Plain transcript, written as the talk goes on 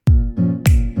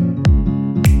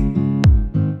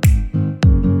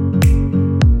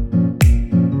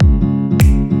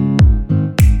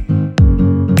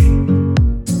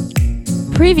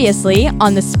Previously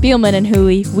on the Spielman and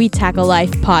Hooley We Tackle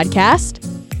Life podcast.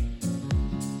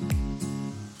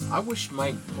 I wish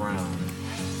Mike Brown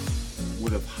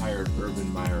would have hired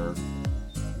Urban Meyer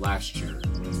last year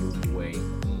when he moved away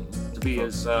to be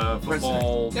his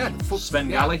football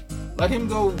Svengali. Let him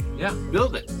go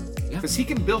build it. Yeah. Because he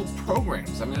can build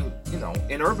programs. I mean,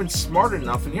 and Urban's smart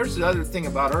enough. And here's the other thing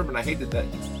about Urban. I hate that.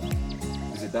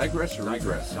 Is it digress or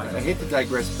regress? I hate to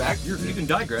digress back. You can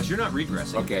digress. You're not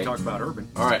regressing. Okay. You talk about Urban.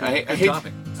 All right. I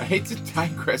hate to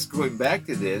digress going back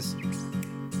to this,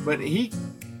 but he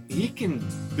can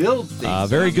build things.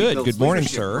 Very good. Good morning,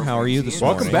 sir. How are you this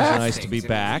morning? Welcome back. Nice to be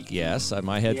back. Yes,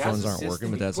 my headphones aren't working,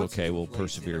 but that's okay. We'll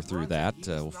persevere through that.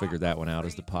 We'll figure that one out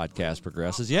as the podcast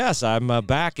progresses. Yes, I'm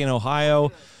back in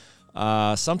Ohio.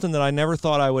 Something that I never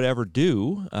thought I would ever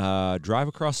do, drive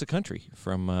across the country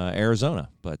from Arizona.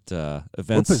 But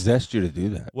events. What possessed you to do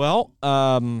that? Well,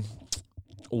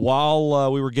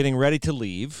 while we were getting ready to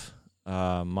leave,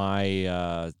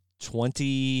 my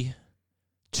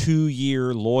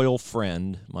 22-year loyal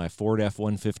friend, my Ford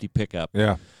F-150 pickup, gave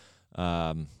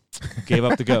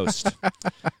up the ghost.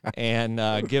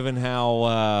 And given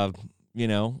how,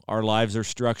 our lives are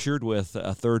structured with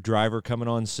a third driver coming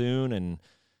on soon and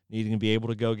needing to be able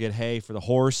to go get hay for the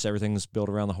horse, everything's built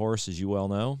around the horse, as you well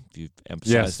know. If you've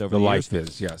emphasized over the years. Life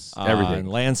is, yes, everything. And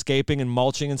landscaping and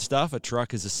mulching and stuff, a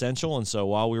truck is essential. And so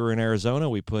while we were in Arizona,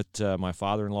 we put my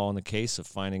father-in-law in the case of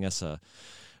finding us a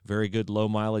very good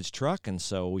low-mileage truck. And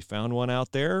so we found one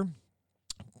out there,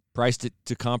 priced it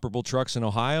to comparable trucks in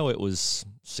Ohio. It was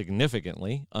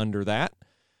significantly under that.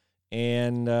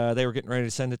 And they were getting ready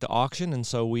to send it to auction, and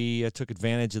so we took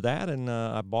advantage of that, and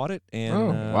I bought it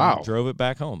and drove it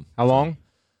back home. How long?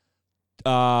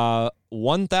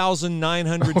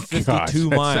 1,952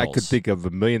 miles. I could think of a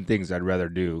million things I'd rather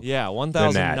do. Yeah,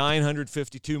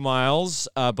 1,952 miles.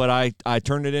 But I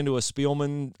turned it into a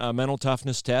Spielman mental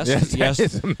toughness test. Yes,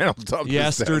 it's a mental toughness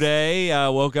yesterday.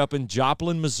 Woke up in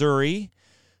Joplin, Missouri.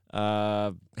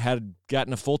 Had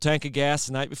gotten a full tank of gas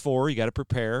the night before. You got to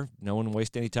prepare. No one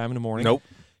waste any time in the morning. Nope.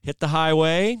 Hit the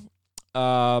highway.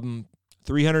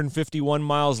 351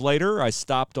 miles later, I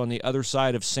stopped on the other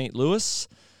side of St. Louis.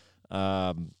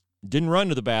 Didn't run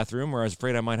to the bathroom, where I was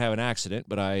afraid I might have an accident,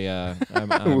 but I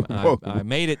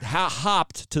made it.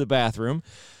 Hopped to the bathroom.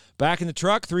 Back in the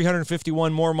truck.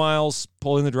 351 more miles.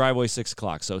 Pulled in the driveway 6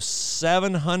 o'clock. So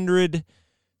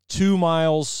 702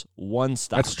 miles, one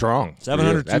stop. That's strong.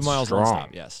 702 miles, strong. one stop.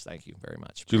 Yes, thank you very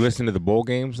much. Did you listen to the bowl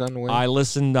games on the way? I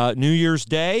listened. New Year's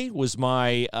Day was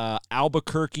my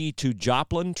Albuquerque to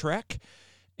Joplin trek,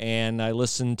 and I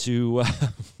listened to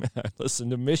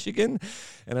Michigan,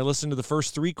 and I listened to the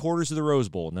first 3 quarters of the Rose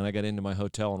Bowl, and then I got into my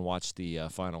hotel and watched the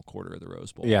final quarter of the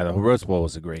Rose Bowl. Yeah, the Rose Bowl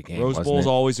was a great game. Rose Bowl is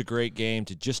always a great game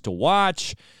to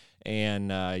watch.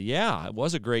 And, it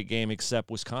was a great game, except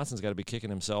Wisconsin's got to be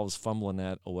kicking themselves, fumbling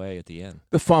that away at the end.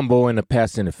 The fumble and the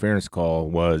pass interference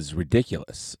call was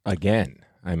ridiculous. Again,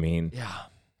 I mean,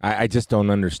 I just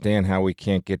don't understand how we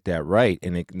can't get that right.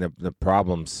 And the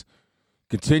problems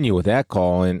continue with that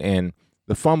call. And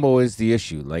the fumble is the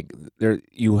issue. Like,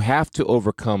 you have to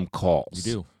overcome calls.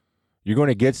 You do. You're going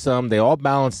to get some. They all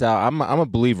balance out. I'm a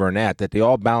believer in that they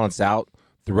all balance out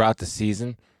throughout the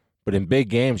season. But in big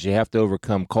games, you have to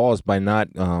overcome calls by not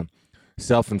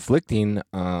self-inflicting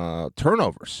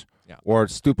turnovers or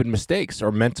stupid mistakes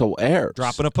or mental errors.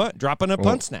 Dropping a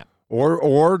punt snap.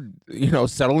 Or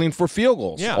settling for field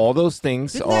goals. Yeah. All those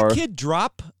things Didn't that kid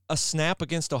drop a snap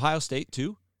against Ohio State,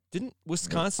 too? Didn't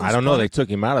Wisconsin? I don't know. They took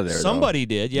him out of there. Somebody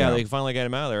did. Yeah, they finally got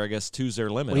him out of there. I guess 2's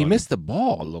their limit. Well, he missed the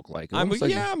ball, it looked like. But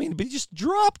he just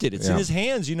dropped it. It's in his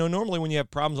hands. Normally when you have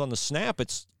problems on the snap,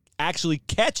 it's actually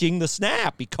catching the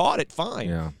snap. He caught it fine.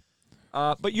 Yeah.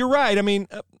 But you're right. I mean,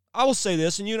 I will say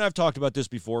this, and you and I have talked about this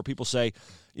before. People say,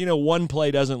 one play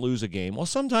doesn't lose a game. Well,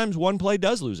 sometimes one play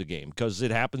does lose a game because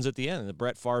it happens at the end. The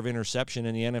Brett Favre interception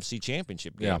in the NFC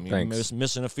Championship game. Yeah,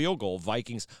 missing a field goal.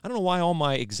 Vikings. I don't know why all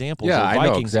my examples are I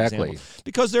Vikings know, exactly. examples.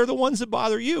 Because they're the ones that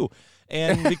bother you.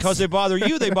 And because they bother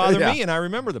you, they bother me, and I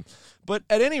remember them. But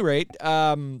at any rate,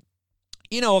 a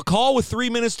call with 3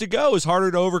 minutes to go is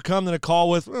harder to overcome than a call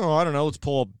with, let's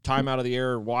pull a time out of the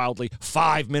air wildly,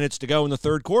 5 minutes to go in the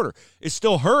third quarter. It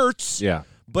still hurts,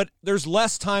 but there's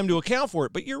less time to account for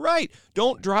it. But you're right.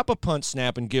 Don't drop a punt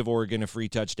snap and give Oregon a free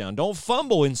touchdown. Don't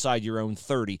fumble inside your own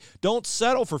 30. Don't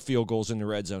settle for field goals in the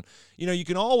red zone. You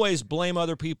can always blame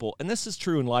other people, and this is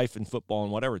true in life and football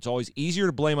and whatever. It's always easier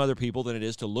to blame other people than it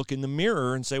is to look in the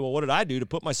mirror and say, well, what did I do to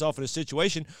put myself in a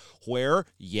situation where,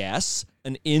 yes,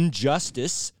 an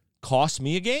injustice cost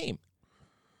me a game?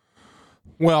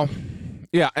 Well,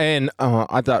 yeah, and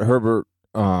I thought Herbert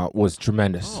was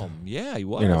tremendous. Oh, yeah, he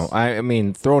was. You know, I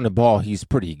mean, throwing the ball, he's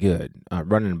pretty good.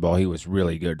 Running the ball, he was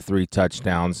really good. 3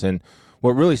 touchdowns. And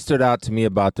what really stood out to me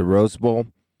about the Rose Bowl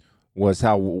was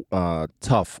how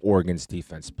tough Oregon's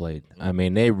defense played. I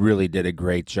mean, they really did a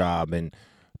great job. And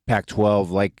Pac-12,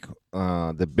 like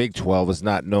the Big 12, is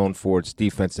not known for its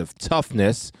defensive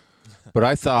toughness. But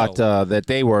I thought that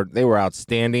they were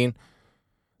outstanding.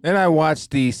 Then I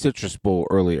watched the Citrus Bowl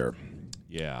earlier.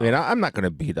 Yeah. I mean, I'm not going to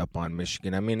beat up on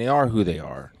Michigan. I mean, they are who they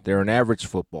are. They're an average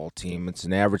football team. It's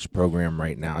an average program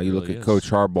right now. You look at Coach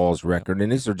Harbaugh's record,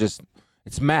 and these are just –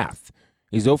 it's math.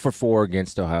 He's 0 for 4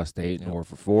 against Ohio State and 0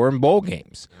 for 4 in bowl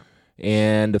games.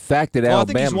 And the fact that Alabama – I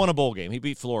think he's won a bowl game. He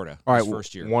beat Florida his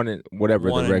first year. 1 and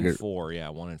whatever the regular – 1-4, yeah,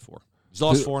 1-4. He's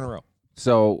lost 4 in a row.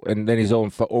 So, and then he's 0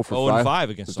 for 5. 0-5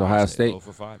 against Ohio State. 0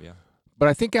 for 5, yeah. But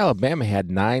I think Alabama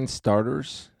had 9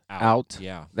 starters out.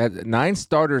 Yeah. That 9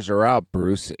 starters are out,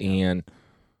 Bruce, and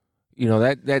you know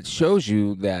that shows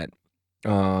you that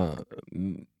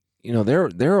you know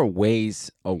they're a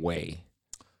ways away.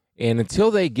 And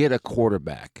until they get a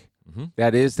quarterback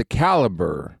that is the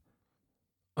caliber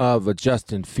of a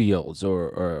Justin Fields or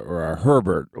a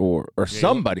Herbert or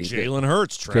somebody. Jalen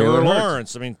Hurts, Trevor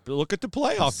Lawrence. I mean, look at the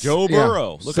playoff. Joe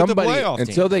Burrow. Look at the playoff team.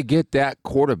 Until they get that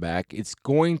quarterback, it's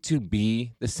going to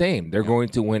be the same. They're going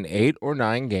to win 8 or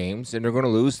 9 games, and they're going to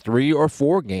lose 3 or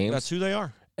 4 games. That's who they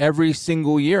are. Every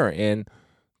single year. And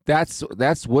that's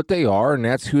what they are, and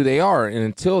that's who they are. And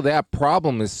until that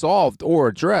problem is solved or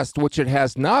addressed, which it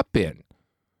has not been,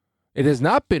 it has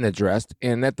not been addressed,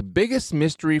 and that the biggest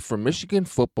mystery for Michigan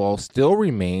football still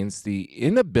remains the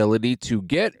inability to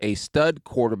get a stud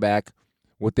quarterback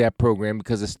with that program,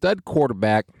 because a stud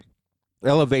quarterback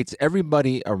elevates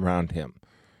everybody around him.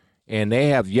 And they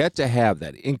have yet to have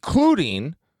that,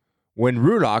 including when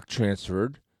Rudock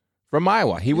transferred from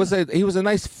Iowa. He was a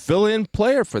nice fill-in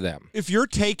player for them. If you're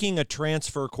taking a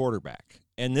transfer quarterback,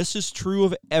 and this is true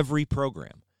of every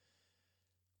program,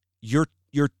 you're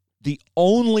the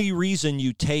only reason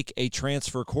you take a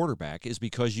transfer quarterback is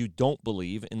because you don't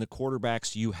believe in the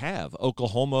quarterbacks you have.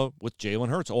 Oklahoma with Jalen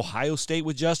Hurts, Ohio State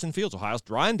with Justin Fields.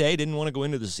 Ryan Day didn't want to go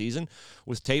into the season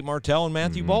with Tate Martell and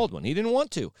Matthew Baldwin. He didn't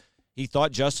want to. He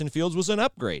thought Justin Fields was an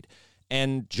upgrade.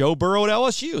 And Joe Burrow at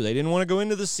LSU, they didn't want to go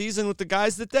into the season with the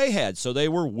guys that they had, so they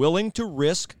were willing to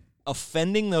risk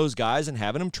offending those guys and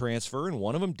having them transfer, and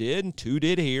one of them did, and 2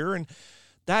 did here, and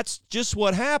that's just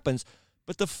what happens.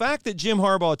 But the fact that Jim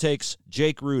Harbaugh takes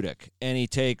Jake Rudock and he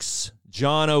takes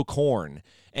John O'Korn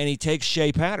and he takes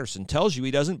Shea Patterson tells you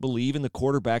he doesn't believe in the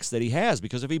quarterbacks that he has,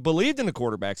 because if he believed in the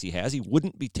quarterbacks he has, he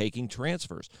wouldn't be taking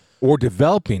transfers. Or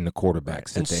developing the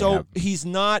quarterbacks that and they so have. He's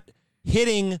not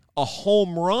hitting a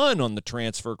home run on the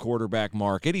transfer quarterback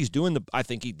market. He's doing I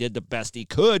think he did the best he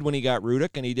could when he got Rudock,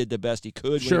 and he did the best he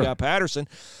could when he got Patterson.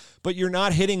 But you're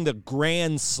not hitting the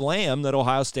grand slam that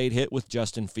Ohio State hit with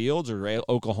Justin Fields, or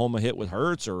Oklahoma hit with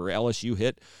Hurts, or LSU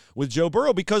hit with Joe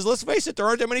Burrow, because let's face it, there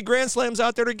aren't that many grand slams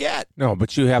out there to get. No,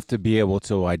 but you have to be able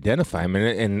to identify them,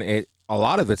 and a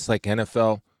lot of it's like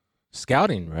NFL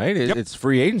scouting, right? It's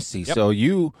free agency, so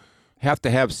you have to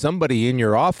have somebody in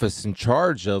your office in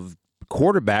charge of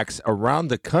quarterbacks around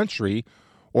the country,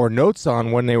 or notes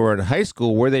on when they were in high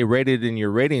school, where they rated in your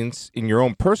ratings, in your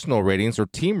own personal ratings or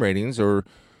team ratings or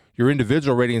your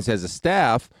individual ratings as a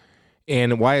staff,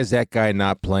 and why is that guy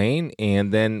not playing?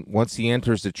 And then once he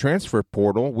enters the transfer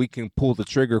portal, we can pull the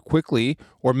trigger quickly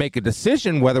or make a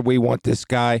decision whether we want this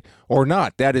guy or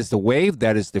not. That is the wave.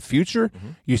 That is the future.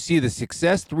 You see the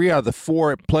success. 3 out of the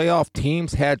 4 playoff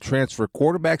teams had transfer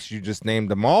quarterbacks. You just named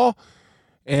them all.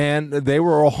 And they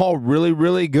were all really,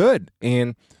 really good.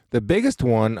 And the biggest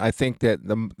one, I think that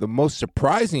the most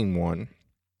surprising one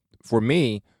for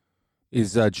me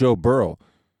is Joe Burrow,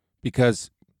 because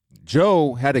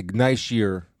Joe had a nice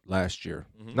year last year.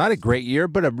 Not a great year,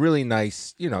 but a really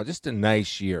nice, just a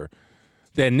nice year.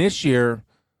 Then this year,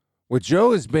 what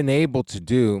Joe has been able to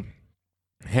do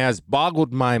has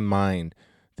boggled my mind.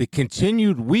 The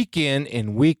continued week in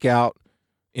and week out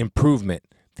improvement.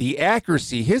 The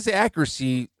accuracy, his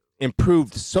accuracy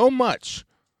improved so much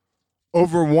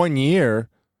over 1 year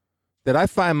that I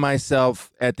find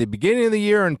myself at the beginning of the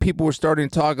year, and people were starting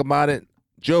to talk about it,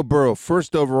 Joe Burrow,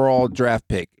 first overall draft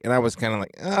pick. And I was kind of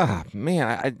like,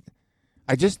 man,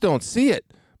 I just don't see it.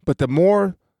 But the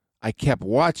more I kept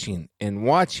watching and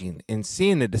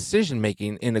seeing the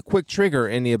decision-making and the quick trigger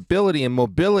and the ability and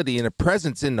mobility and the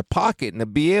presence in the pocket and to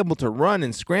be able to run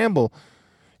and scramble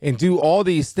and do all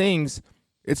these things,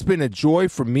 it's been a joy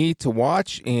for me to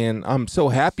watch. And I'm so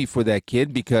happy for that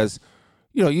kid because,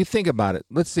 you think about it.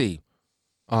 Let's see.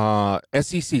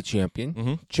 SEC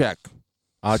champion, check.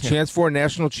 Chance for a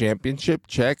national championship,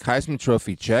 check. Heisman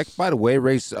Trophy, check. By the way,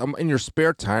 raise in your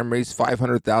spare time, raise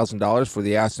 $500,000 for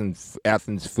the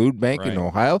Athens Food Bank in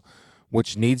Ohio,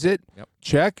 which needs it. Yep.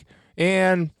 Check.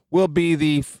 And will be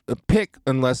the pick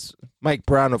unless Mike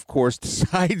Brown, of course,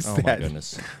 decides Oh that. my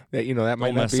goodness! That that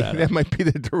might not mess be. that up. Might be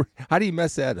the. How do you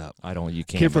mess that up? I don't. You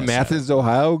can't. Kid from mess that up. Athens,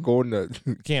 Ohio, going to.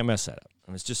 You can't mess that up.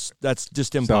 I mean, that's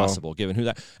just impossible given who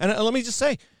that. And let me just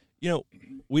say,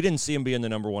 we didn't see him being the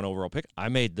number 1 overall pick. I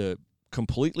made the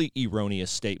completely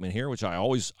erroneous statement here, which I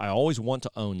always want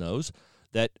to own those.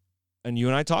 And you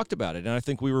and I talked about it, and I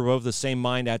think we were both the same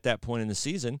mind at that point in the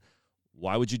season.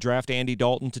 Why would you draft Andy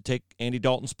Dalton to take Andy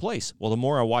Dalton's place? Well, the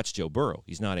more I watch Joe Burrow,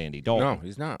 he's not Andy Dalton. No,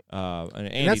 he's not.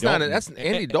 And That's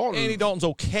Andy Dalton. Andy Dalton's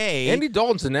okay. Andy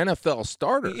Dalton's an NFL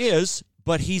starter. He is,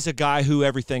 but he's a guy who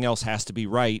everything else has to be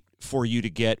right for you to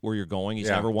get where you're going. He's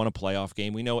never won a playoff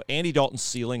game. We know Andy Dalton's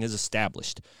ceiling is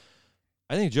established.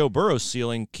 I think Joe Burrow's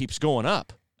ceiling keeps going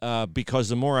up because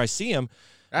the more I see him,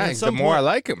 the more I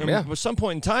like him. Yeah. At some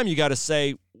point in time, you got to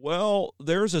say, well,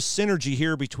 there's a synergy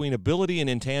here between ability and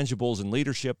intangibles and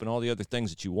leadership and all the other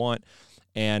things that you want.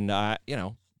 And,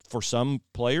 for some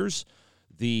players,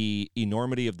 the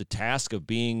enormity of the task of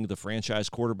being the franchise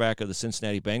quarterback of the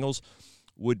Cincinnati Bengals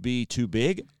would be too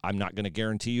big. I'm not going to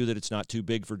guarantee you that it's not too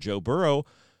big for Joe Burrow,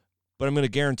 but I'm going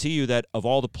to guarantee you that of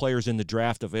all the players in the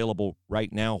draft available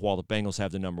right now while the Bengals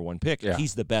have the number 1 pick,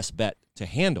 he's the best bet to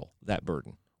handle that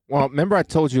burden. Well, remember I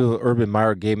told you Urban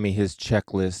Meyer gave me his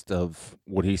checklist of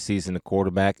what he sees in the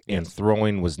quarterback, and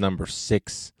throwing was number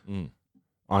 6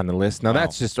 on the list. Now,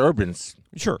 that's just Urban's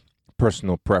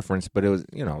personal preference, but it was,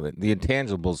 the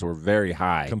intangibles were very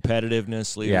high.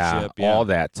 Competitiveness, leadership. All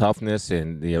that, toughness,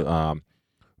 and the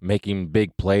making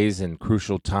big plays in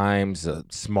crucial times,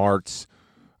 smarts.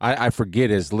 I forget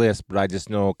his list, but I just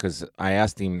know because I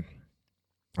asked him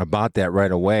about that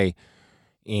right away.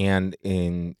 And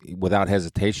without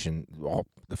hesitation,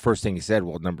 the first thing he said,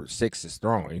 well, number 6 is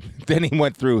throwing. Then he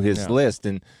went through his list.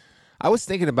 And I was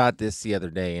thinking about this the other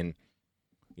day and,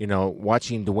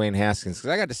 watching Dwayne Haskins,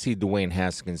 because I got to see Dwayne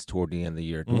Haskins toward the end of the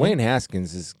year. Dwayne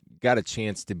Haskins has got a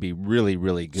chance to be really,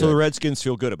 really good. So the Redskins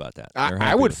feel good about that.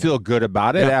 I would feel good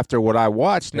about it after what I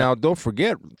watched. Now, don't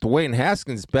forget, Dwayne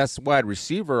Haskins' best wide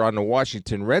receiver on the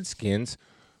Washington Redskins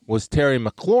was Terry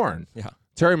McLaurin. Yeah.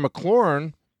 Terry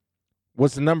McLaurin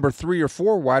was the number 3 or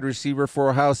 4 wide receiver for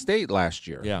Ohio State last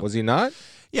year. Yeah. Was he not?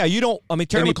 Yeah, Terry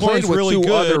McLaurin's McLaurin's really with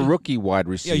 2 good. other rookie wide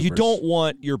receivers. Yeah, you don't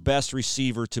want your best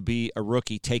receiver to be a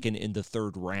rookie taken in the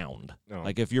 3rd round. No.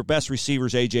 Like if your best receiver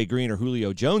is A.J. Green or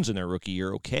Julio Jones in their rookie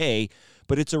year, okay,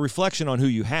 but it's a reflection on who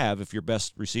you have if your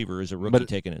best receiver is a rookie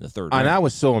taken in the 3rd round. And I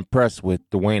was so impressed with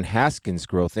Dwayne Haskins'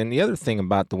 growth. And the other thing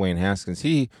about Dwayne Haskins,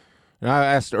 and I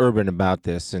asked Urban about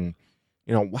this, and,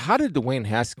 how did Dwayne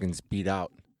Haskins beat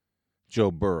out Joe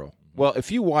Burrow? Well,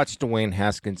 if you watch Dwayne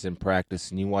Haskins in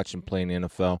practice and you watch him play in the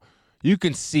NFL, you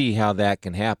can see how that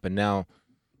can happen. Now,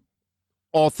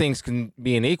 all things can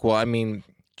be equal. I mean,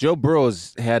 Joe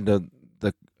Burrow's had the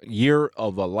year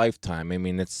of a lifetime. I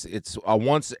mean, it's a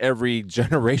once every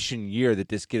generation year that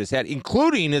this kid has had,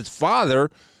 including his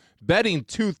father betting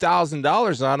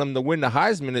 $2,000 on him to win the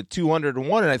Heisman at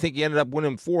 201, and I think he ended up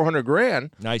winning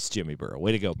 $400,000. Nice, Jimmy Burrow.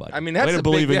 Way to go, buddy. I mean, that's way to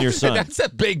believe in your son. That's a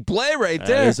big play right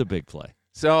there. That is a big play.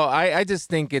 So I just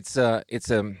think it's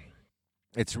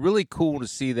really cool to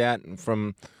see that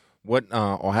from what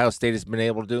Ohio State has been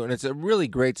able to do, and it's a really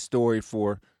great story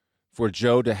for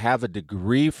Joe to have a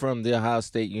degree from the Ohio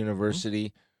State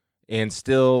University and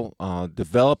still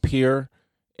develop here,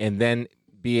 and then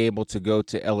be able to go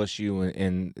to LSU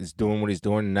and is doing what he's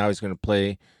doing, and now he's going to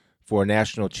play for a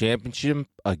national championship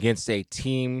against a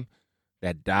team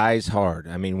that dies hard.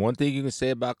 I mean, one thing you can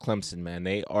say about Clemson, man,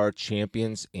 they are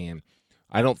champions, and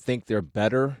I don't think they're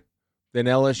better than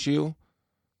LSU.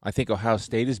 I think Ohio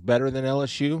State is better than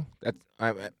LSU.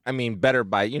 I mean, better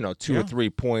by 2 or 3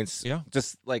 points,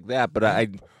 just like that. But I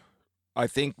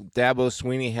think Dabo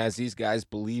Swinney has these guys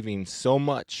believing so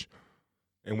much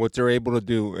in what they're able to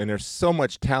do, and there's so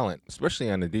much talent, especially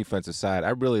on the defensive side.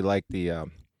 I really like the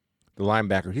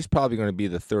linebacker. He's probably going to be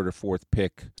the 3rd or 4th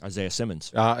pick. Isaiah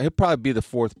Simmons. He'll probably be the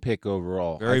 4th pick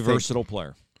overall. Very versatile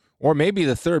player. Or maybe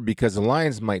the 3rd, because the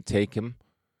Lions might take him.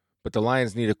 But the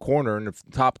Lions need a corner, and the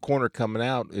top corner coming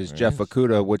out is Jeff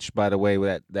Okudah, which, by the way,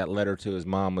 that letter to his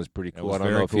mom was pretty cool. I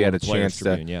don't know if you had a chance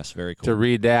to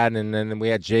read that. And then we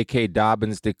had J.K.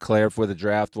 Dobbins declare for the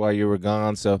draft while you were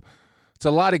gone. So it's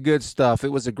a lot of good stuff.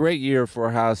 It was a great year for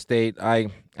Ohio State. I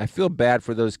feel bad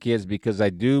for those kids because I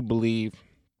do believe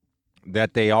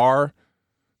that they are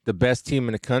the best team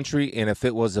in the country, and if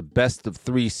it was a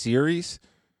best-of-3 series,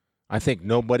 I think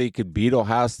nobody could beat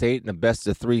Ohio State in the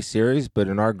best-of-3 series, but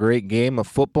in our great game of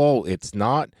football, it's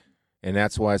not. And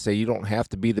that's why I say you don't have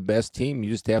to be the best team.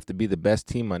 You just have to be the best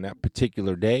team on that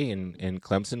particular day, and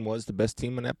Clemson was the best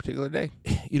team on that particular day.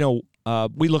 You know,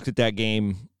 we looked at that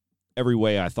game every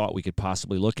way I thought we could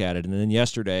possibly look at it. And then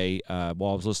yesterday,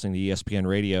 while I was listening to ESPN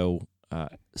radio,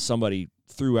 somebody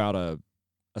threw out a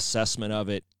assessment of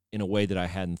it in a way that I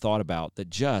hadn't thought about that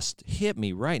just hit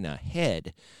me right in the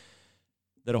head,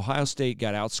 that Ohio State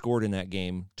got outscored in that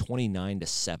game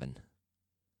 29-7. It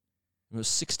was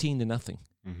 16-0.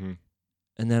 Mm-hmm.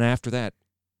 And then after that,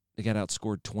 they got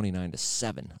outscored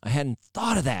 29-7. I hadn't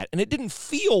thought of that, and it didn't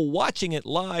feel, watching it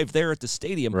live there at the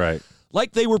stadium, right,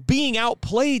 like they were being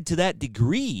outplayed to that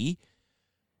degree.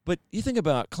 But you think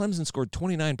about it, Clemson scored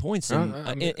 29 points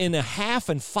in a half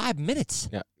and 5 minutes.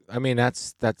 Yeah, I mean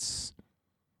that's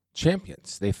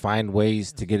champions. They find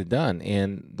ways to get it done.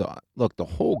 And the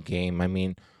whole game. I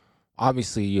mean,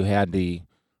 obviously you had the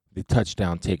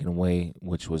touchdown taken away,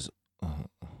 which was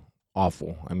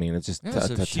awful. I mean, it's just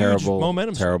a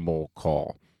terrible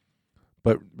call.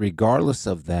 But regardless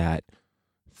of that,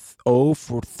 0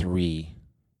 for 3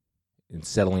 in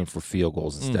settling for field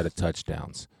goals instead of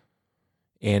touchdowns.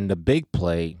 And the big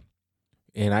play,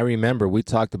 and I remember we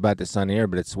talked about this on air,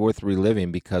 but it's worth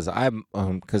reliving because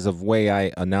because of the way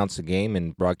I announce a game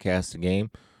and broadcast a game,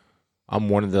 I'm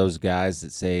one of those guys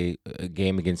that say a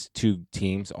game against two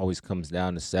teams always comes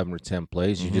down to 7 or 10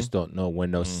 plays. Mm-hmm. You just don't know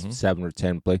when those 7 or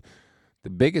 10 plays. The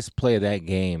biggest play of that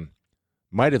game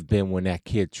might have been when that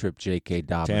kid tripped J.K.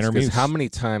 Dobbins. Because how many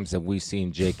times have we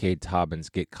seen J.K. Dobbins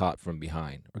get caught from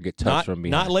behind or get touched from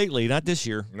behind? Not lately, not this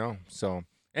year. No, so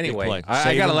anyway,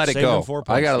 I got to let it go.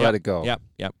 I got to let it go.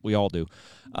 Yep, we all do.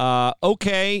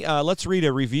 Okay, let's read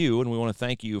a review, and we want to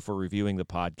thank you for reviewing the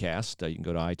podcast. You can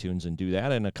go to iTunes and do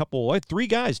that, and 3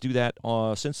 guys do that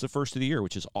since the first of the year,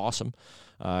 which is awesome.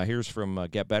 Here's from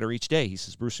Get Better Each Day. He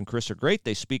says, Bruce and Chris are great.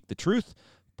 They speak the truth,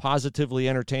 positively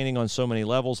entertaining on so many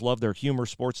levels. Love their humor,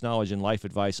 sports knowledge, and life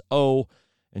advice. Oh,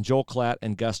 and Joel Klatt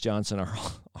and Gus Johnson are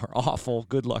awful.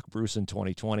 Good luck, Bruce, in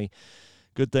 2020.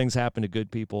 Good things happen to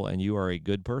good people, and you are a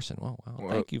good person. Well,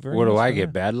 thank you very much. What do I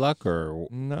get, bad luck? Or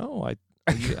no,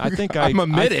 I think I'm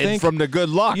omitted from the good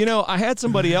luck. You know, I had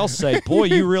somebody else say, boy,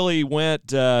 you really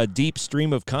went deep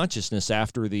stream of consciousness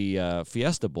after the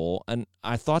Fiesta Bowl, and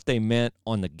I thought they meant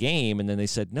on the game, and then they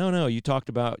said, no, you talked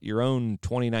about your own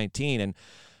 2019, and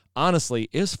honestly,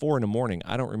 it's 4 a.m.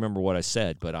 I don't remember what I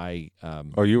said, but I.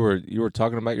 You were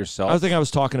talking about yourself? I think I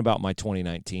was talking about my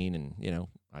 2019, and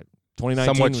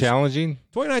 2019 somewhat challenging.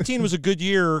 2019 was a good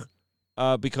year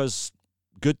because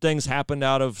good things happened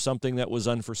out of something that was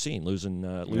unforeseen, losing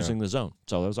the zone.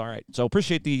 So that was all right. So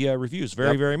appreciate the reviews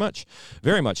very much.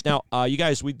 Very much. Now, you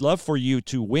guys, we'd love for you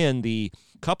to win the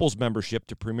couples membership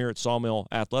to Premier at Sawmill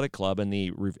Athletic Club, and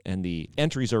the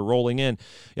entries are rolling in.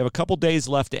 You have a couple days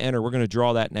left to enter. We're going to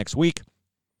draw that next week.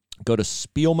 Go to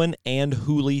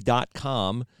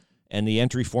SpielmanandHooley.com. And the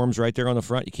entry form's right there on the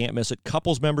front. You can't miss it.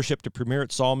 Couples membership to Premier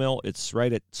at Sawmill. It's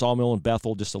right at Sawmill and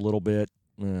Bethel, just a little bit,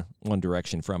 one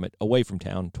direction from it, away from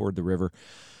town, toward the river.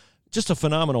 Just a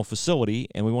phenomenal facility,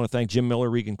 and we want to thank Jim Miller,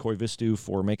 Regan Koivistu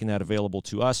for making that available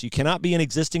to us. You cannot be an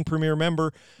existing Premier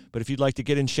member, but if you'd like to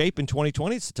get in shape in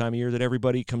 2020, it's the time of year that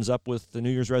everybody comes up with the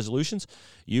New Year's resolutions.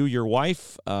 You, your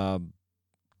wife,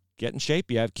 get in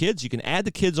shape. You have kids. You can add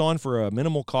the kids on for a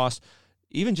minimal cost.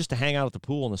 Even just to hang out at the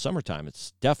pool in the summertime,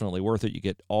 it's definitely worth it. You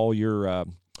get all your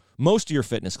most of your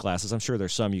fitness classes. I'm sure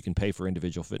there's some you can pay for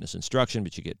individual fitness instruction,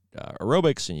 but you get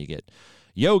aerobics, and you get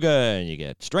yoga, and you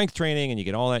get strength training, and you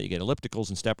get all that. You get ellipticals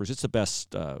and steppers. It's the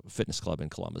best fitness club in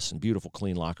Columbus, and beautiful,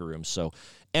 clean locker rooms. So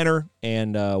enter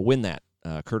and win that,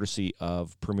 courtesy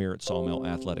of Premier at Sawmill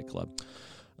Athletic Club.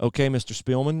 Okay, Mr.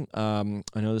 Spielman,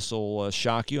 I know this will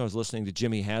shock you. I was listening to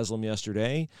Jimmy Haslam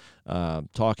yesterday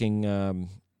talking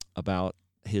about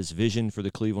his vision for the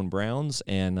Cleveland Browns,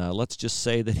 and let's just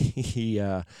say that he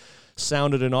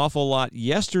sounded an awful lot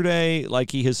yesterday like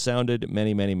he has sounded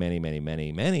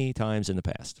many times in the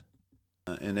past.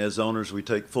 And as owners, we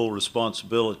take full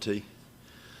responsibility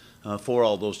for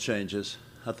all those changes.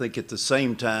 I think at the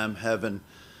same time, having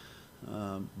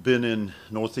been in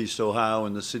Northeast Ohio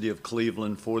and the city of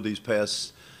Cleveland for these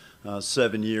past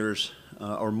 7 years,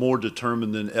 are more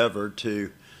determined than ever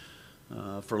to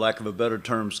for lack of a better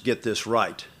terms, get this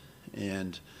right.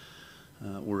 And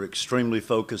we're extremely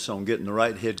focused on getting the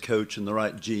right head coach and the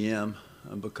right GM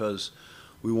because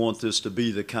we want this to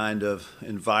be the kind of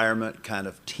environment, kind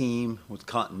of team with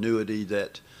continuity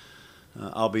that,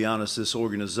 I'll be honest, this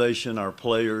organization, our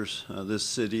players, this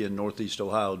city, and Northeast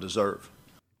Ohio deserve.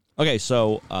 Okay,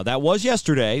 so that was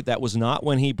yesterday. That was not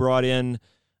when he brought in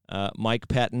Mike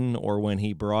Pettin, or when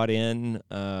he brought in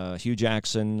Hugh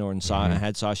Jackson, or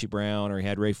had Sashi Brown, or he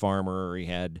had Ray Farmer, or he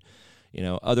had,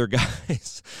 other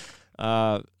guys.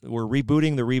 We're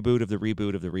rebooting the reboot of the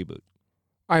reboot of the reboot.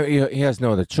 He has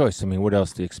no other choice. I mean, what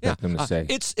else do you expect him to say?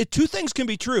 Two things can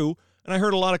be true, and I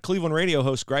heard a lot of Cleveland radio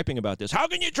hosts griping about this. How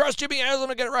can you trust Jimmy Haslam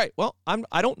to get it right? Well,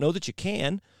 I don't know that you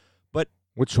can, but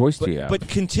what choice do you have? But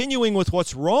continuing with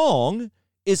what's wrong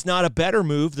is not a better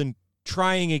move than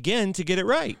trying again to get it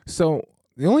right. So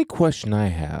the only question I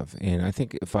have, and I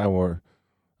think if I were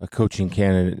a coaching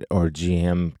candidate or a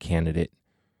GM candidate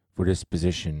for this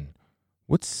position,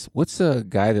 what's a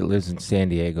guy that lives in San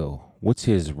Diego? What's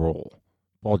his role?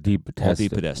 Paul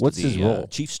DePodesta. What's his role?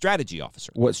 Chief Strategy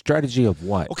Officer. What strategy of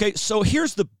what? Okay, so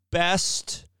here's the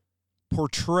best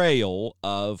portrayal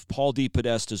of Paul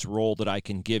DePodesta's role that I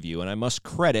can give you, and I must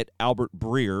credit Albert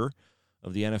Breer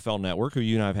of the NFL Network, who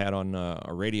you and I have had on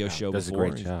a radio show does before. A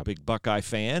great He's job. a big Buckeye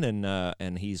fan,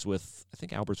 and he's with, I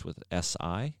think Albert's with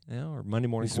SI or Monday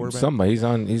Morning Quarterback. Somebody he's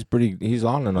on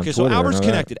on Okay, Twitter. so Albert's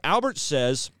connected. Albert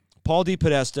says Paul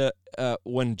DePodesta,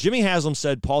 when Jimmy Haslam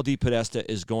said Paul DePodesta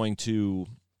is going to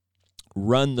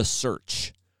run the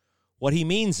search, what he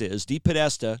means is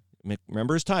DePodesta,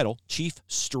 remember his title, Chief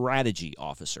Strategy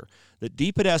Officer, that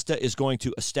DePodesta is going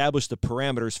to establish the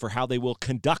parameters for how they will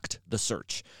conduct the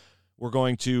search. We're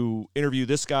going to interview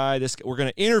this guy. We're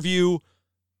going to interview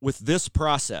with this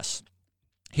process.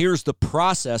 Here's the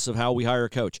process of how we hire a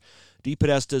coach.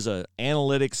 DePodesta is an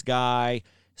analytics guy,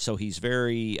 so he's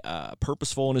very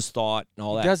purposeful in his thought and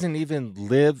all that. He doesn't even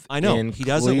live I know. in He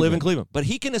doesn't live in Cleveland. But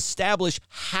he can establish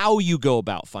how you go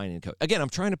about finding a coach. Again, I'm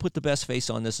trying to put the best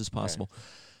face on this as possible.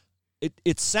 Okay.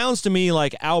 It sounds to me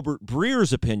like Albert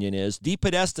Breer's opinion is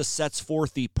DePodesta sets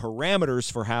forth the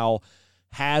parameters for how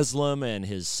Haslam and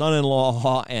his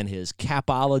son-in-law and his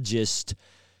capologist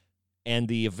and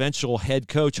the eventual head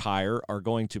coach hire are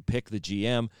going to pick the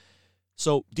GM.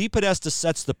 So DePodesta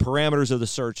sets the parameters of the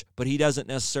search, but he doesn't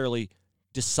necessarily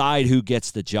decide who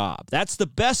gets the job. That's the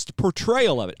best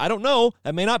portrayal of it. I don't know.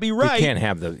 That may not be right. He can't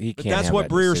have the. But that's what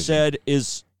Breer said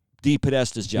is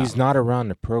DePodesta's job. He's not around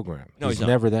the program. No, he's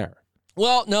never there.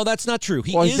 Well, no, that's not true.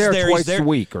 He he's is there there. twice He's there a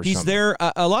week or he's something. There.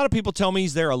 A lot of people tell me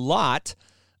he's there a lot.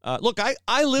 Look,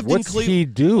 I lived in Cleveland. What's he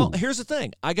do? Well, here's the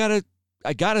thing. I gotta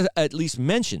at least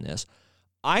mention this.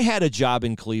 I had a job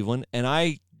in Cleveland, and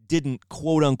I didn't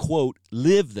quote unquote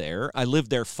live there. I lived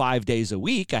there 5 days a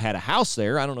week. I had a house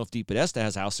there. I don't know if DePodesta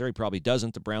has a house there. He probably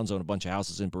doesn't. The Browns own a bunch of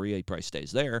houses in Berea. He probably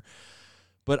stays there.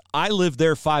 But I lived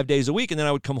there 5 days a week, and then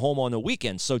I would come home on the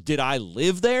weekends. So did I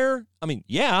live there? I mean,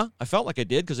 yeah, I felt like I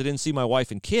did because I didn't see my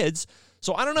wife and kids.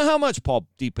 So I don't know how much Paul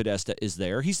DePodesta is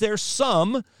there. He's there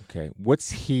some. Okay,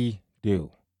 what's he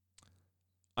do?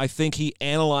 I think he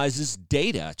analyzes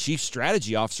data. Chief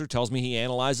Strategy Officer tells me he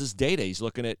analyzes data. He's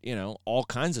looking at, all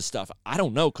kinds of stuff. I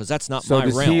don't know because that's not my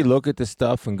realm. So does he look at the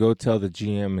stuff and go tell the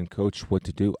GM and coach what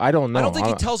to do? I don't know. I don't think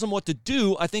he tells them what to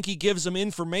do. I think he gives them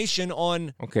information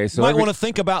on, okay, so you might want to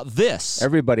think about this.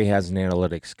 Everybody has an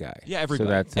analytics guy. Yeah, everybody.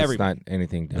 So that's not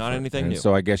anything different. Not anything new.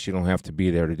 So I guess you don't have to be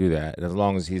there to do that, as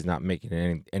long as he's not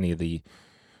making any of the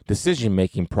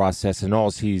decision-making process, and all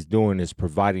he's doing is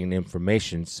providing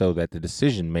information so that the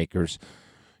decision makers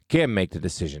can make the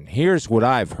decision. Here's what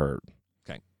I've heard.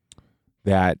 Okay.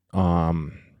 That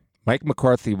Mike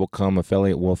McCarthy will come if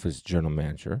Elliot Wolf is general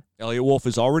manager. Elliot Wolf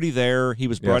is already there. He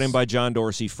was brought in by John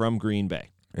Dorsey from Green Bay.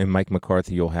 And Mike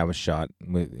McCarthy, you'll have a shot.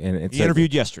 He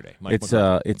interviewed yesterday. It's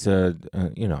a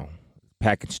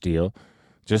package deal.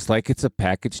 Just like it's a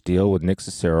package deal with Nick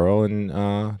Cicero and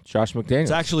Josh McDaniels.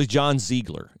 It's actually John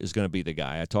Ziegler is going to be the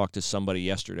guy. I talked to somebody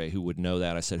yesterday who would know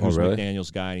that. I said, who's really?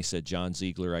 McDaniels' guy? And he said, John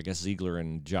Ziegler. I guess Ziegler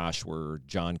and Josh were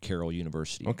John Carroll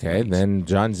University. Okay, then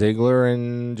John Ziegler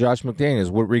and Josh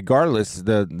McDaniels. Well, regardless,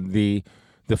 the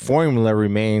formula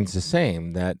remains the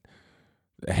same, that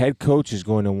the head coach is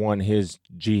going to want his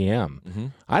GM. Mm-hmm.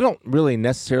 I don't really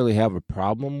necessarily have a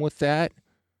problem with that,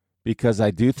 because I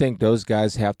do think those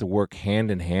guys have to work hand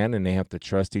in hand, and they have to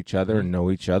trust each other and know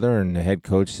each other. And the head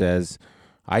coach says,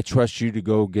 I trust you to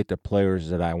go get the players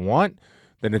that I want.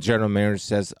 Then the general manager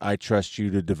says, I trust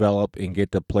you to develop and get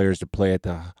the players to play at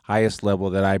the highest level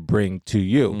that I bring to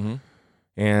you. Mm-hmm.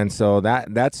 And so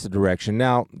that's the direction.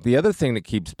 Now, the other thing that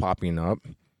keeps popping up,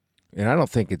 and I don't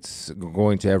think it's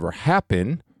going to ever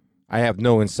happen, I have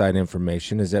no inside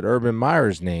information, is that Urban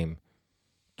Meyer's name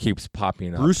keeps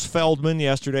popping up. Bruce Feldman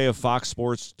yesterday of Fox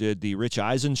Sports did the Rich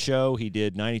Eisen show. He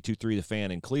did 92.3 The Fan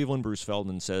in Cleveland. Bruce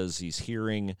Feldman says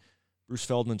Bruce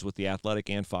Feldman's with The Athletic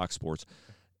and Fox Sports.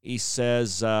 He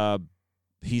says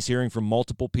he's hearing from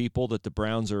multiple people that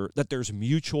that there's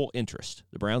mutual interest.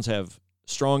 The Browns have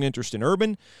strong interest in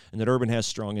Urban and that Urban has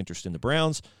strong interest in the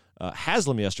Browns.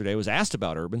 Haslam yesterday was asked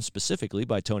about Urban specifically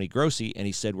by Tony Grossi, and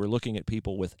he said, we're looking at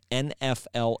people with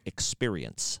NFL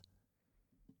experience.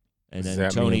 And then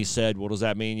Tony said, well, does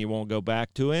that mean you won't go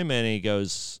back to him? And he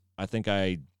goes, I think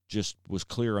I just was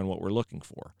clear on what we're looking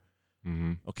for.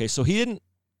 Mm-hmm. Okay, so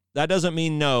that doesn't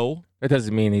mean no. That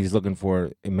doesn't mean he's looking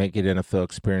for make it NFL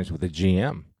experience with a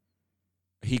GM.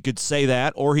 He could say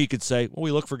that, or he could say, well,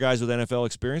 we look for guys with NFL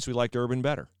experience. We liked Urban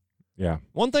better. Yeah.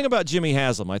 One thing about Jimmy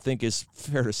Haslam, I think, is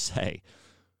fair to say,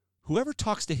 whoever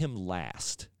talks to him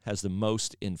last has the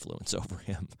most influence over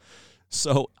him.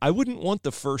 So I wouldn't want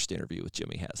the first interview with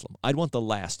Jimmy Haslam. I'd want the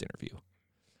last interview.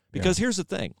 Because here's the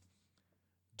thing.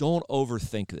 Don't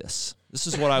overthink this. This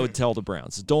is what I would tell the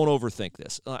Browns. Don't overthink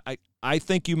this. I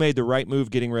think you made the right move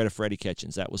getting rid of Freddie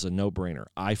Kitchens. That was a no-brainer.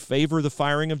 I favor the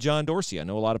firing of John Dorsey. I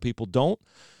know a lot of people don't.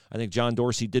 I think John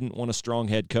Dorsey didn't want a strong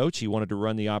head coach. He wanted to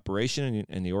run the operation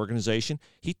and the organization.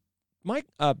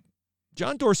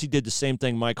 John Dorsey did the same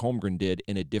thing Mike Holmgren did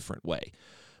in a different way.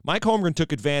 Mike Holmgren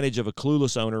took advantage of a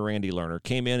clueless owner, Randy Lerner,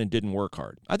 came in and didn't work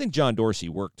hard. I think John Dorsey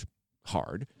worked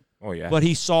hard. Oh, yeah. But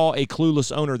he saw a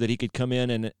clueless owner that he could come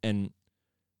in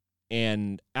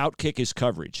and outkick his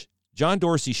coverage. John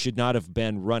Dorsey should not have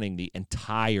been running the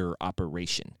entire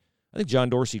operation. I think John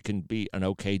Dorsey can be an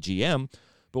okay GM,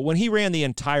 but when he ran the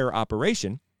entire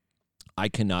operation, I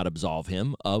cannot absolve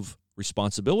him of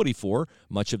responsibility for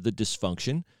much of the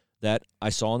dysfunction that I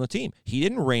saw on the team. He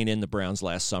didn't rein in the Browns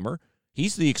last summer.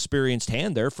 He's the experienced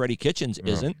hand there. Freddie Kitchens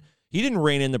isn't. He didn't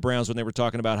rein in the Browns when they were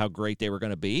talking about how great they were going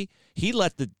to be. He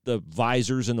let the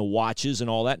visors and the watches and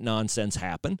all that nonsense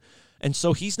happen. And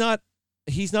so he's not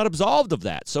absolved of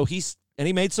that. So he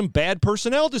made some bad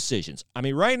personnel decisions. I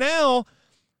mean, right now,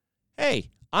 hey,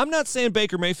 I'm not saying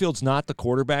Baker Mayfield's not the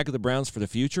quarterback of the Browns for the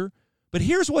future, but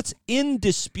here's what's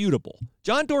indisputable.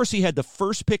 John Dorsey had the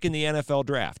first pick in the NFL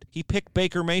draft. He picked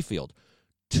Baker Mayfield.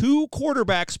 2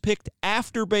 quarterbacks picked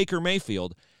after Baker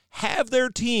Mayfield have their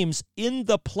teams in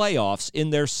the playoffs in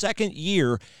their second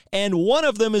year, and one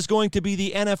of them is going to be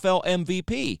the NFL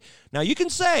MVP. Now, you can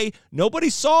say nobody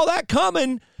saw that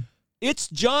coming. It's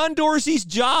John Dorsey's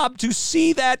job to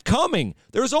see that coming.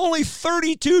 There's only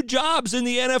 32 jobs in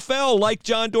the NFL like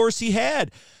John Dorsey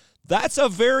had. That's a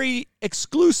very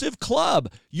exclusive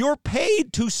club. You're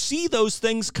paid to see those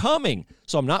things coming.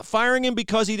 So I'm not firing him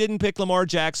because he didn't pick Lamar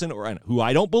Jackson, or who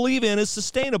I don't believe in is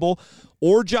sustainable,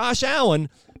 or Josh Allen.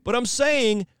 But I'm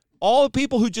saying all the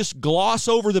people who just gloss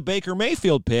over the Baker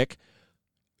Mayfield pick,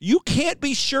 you can't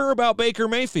be sure about Baker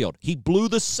Mayfield. He blew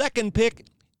the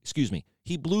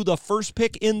He blew the first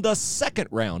pick in the second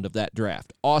round of that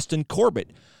draft, Austin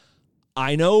Corbett.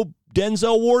 I know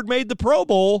Denzel Ward made the Pro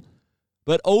Bowl,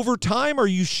 but over time, are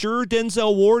you sure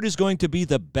Denzel Ward is going to be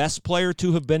the best player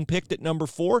to have been picked at number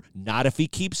 4? Not if he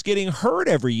keeps getting hurt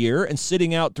every year and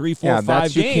sitting out 3, 4,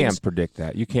 5 games. You can't predict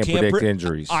that. You can't predict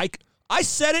injuries. I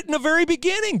said it in the very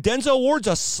beginning. Denzel Ward's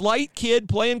a slight kid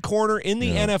playing corner in the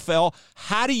NFL.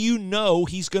 How do you know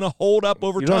he's going to hold up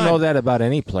over time? You don't know that about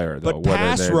any player, though. But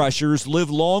pass rushers live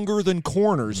longer than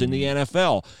corners in the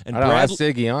NFL. And I asked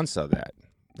Iggy Ansah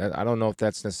that. I don't know if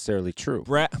that's necessarily true.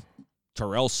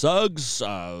 Terrell Suggs,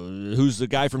 who's the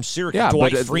guy from Syracuse? Yeah,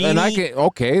 Dwight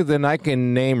Freeney. Then I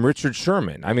can name Richard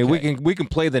Sherman. I mean, we can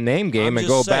play the name game and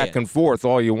go back and forth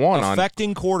all you want on.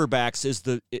 Affecting quarterbacks is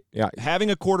having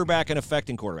a quarterback and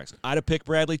affecting quarterbacks. I'd have picked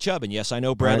Bradley Chubb, and yes, I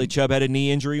know Bradley Chubb had a knee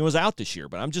injury and was out this year,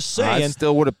 but I'm just saying. I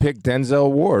still would have picked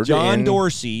Denzel Ward. John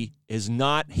Dorsey has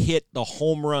not hit the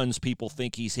home runs people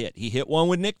think he's hit. He hit one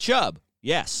with Nick Chubb.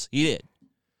 Yes, he did.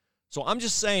 So I'm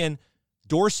just saying,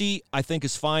 Dorsey, I think,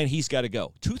 is fine. He's got to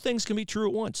go. 2 things can be true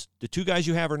at once. The 2 guys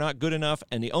you have are not good enough,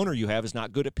 and the owner you have is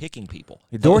not good at picking people.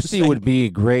 Dorsey would be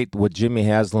great what Jimmy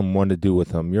Haslam wanted to do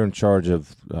with him. You're in charge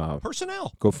of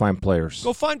personnel. Go find players.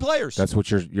 Go find players. That's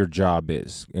what your job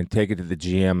is. And take it to the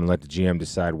GM and let the GM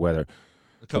decide whether.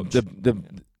 The coach.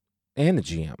 And the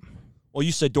GM. Well,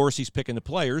 you said Dorsey's picking the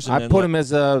players. And I put him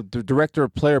as the director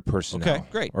of player personnel. Okay,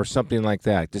 great. Or something like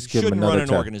that. Just give him another.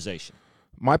 Shouldn't run an organization.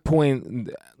 My point,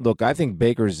 look, I think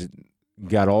Baker's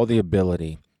got all the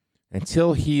ability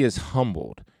until he is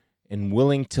humbled and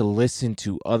willing to listen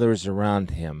to others around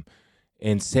him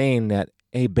and saying that,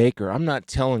 hey, Baker, I'm not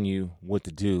telling you what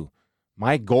to do.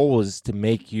 My goal is to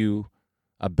make you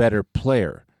a better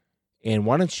player. And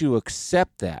why don't you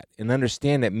accept that and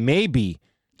understand that maybe,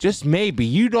 just maybe,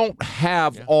 you don't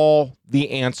have all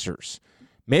the answers.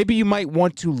 Maybe you might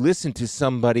want to listen to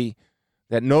somebody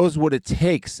that knows what it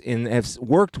takes and has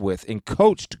worked with and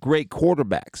coached great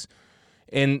quarterbacks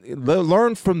and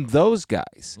learn from those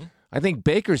guys. Mm-hmm. I think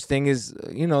Baker's thing is,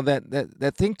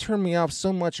 that thing turned me off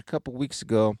so much a couple weeks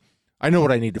ago. I know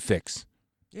what I need to fix.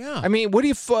 Yeah. I mean, what do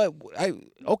you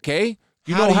okay.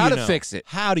 You know how to fix it.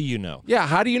 How do you know? Yeah,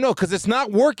 how do you know? Because it's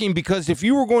not working, because if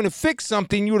you were going to fix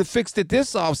something, you would have fixed it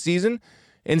this offseason.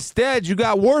 Instead, you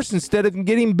got worse instead of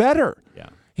getting better. Yeah.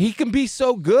 He can be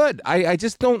so good. I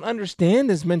just don't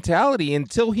understand his mentality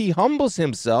until he humbles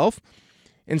himself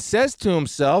and says to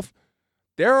himself,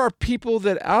 there are people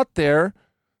that out there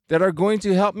that are going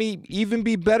to help me even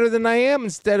be better than I am,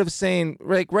 instead of saying,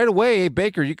 right away, hey,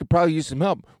 Baker, you could probably use some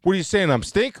help. What are you saying? I'm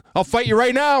stink? I'll fight you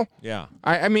right now. Yeah.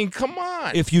 I mean, come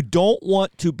on. If you don't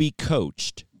want to be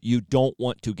coached, you don't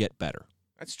want to get better.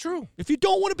 That's true. If you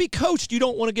don't want to be coached, you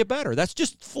don't want to get better. That's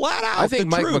just flat out I think the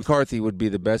Mike truth. McCarthy would be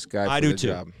the best guy for I do the too.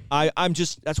 job. I'm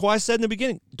just, that's why I said in the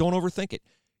beginning, don't overthink it.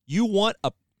 You want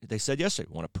they said yesterday,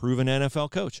 want a proven NFL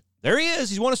coach. There he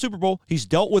is. He's won a Super Bowl. He's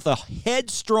dealt with a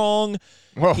headstrong,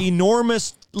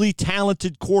 enormously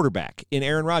talented quarterback in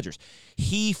Aaron Rodgers.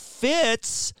 He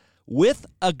fits with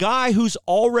a guy who's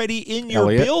already in your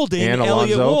building,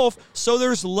 Elliott Wolf, so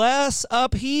there's less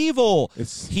upheaval.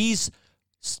 He's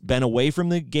been away from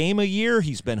the game a year.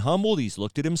 He's been humbled. He's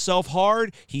looked at himself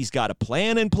hard. He's got a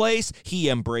plan in place. He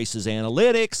embraces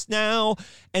analytics now.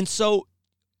 And so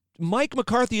Mike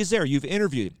McCarthy is there. You've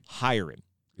interviewed him. Hire him.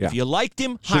 Yeah. If you liked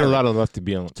him, hire him. Should have left to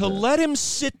be on. To let him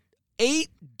sit 8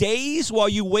 days while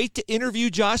you wait to interview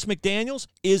Josh McDaniels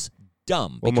is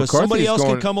dumb, because somebody else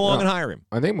can come along and hire him.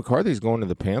 I think McCarthy's going to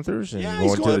the Panthers and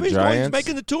he's going to the Giants. He's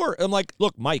making the tour. I'm like,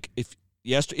 look, Mike, if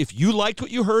you liked what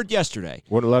you heard yesterday,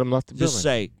 wouldn't let him left the building. Just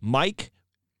say, Mike,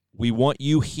 we want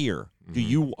you here.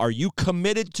 Are you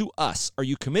committed to us? Are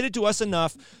you committed to us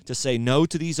enough to say no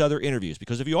to these other interviews?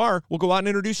 Because if you are, we'll go out and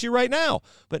introduce you right now.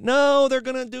 But no, they're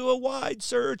going to do a wide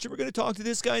search, and we're going to talk to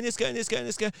this guy and this guy and this guy and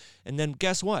this guy. And then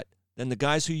guess what? Then the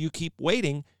guys who you keep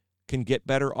waiting can get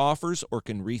better offers or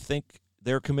can rethink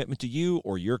their commitment to you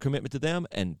or your commitment to them,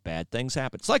 and bad things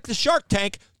happen. It's like the Shark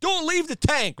Tank. Don't leave the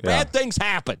tank. Yeah. Bad things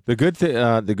happen. The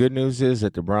good news is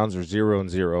that the Browns are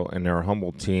 0-0, and they're a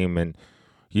humble team, and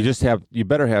you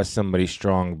better have somebody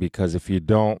strong, because if you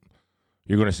don't,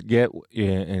 you're going to get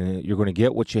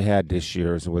what you had this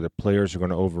year, is where the players are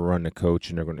going to overrun the coach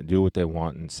and they're going to do what they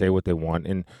want and say what they want.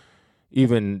 And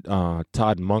even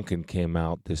Todd Monken came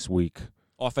out this week,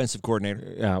 offensive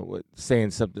coordinator,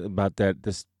 saying something about that.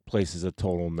 This place is a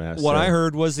total mess. What I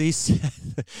heard was he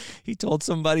said, he told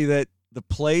somebody that the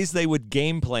plays they would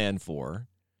game plan for,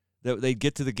 that they'd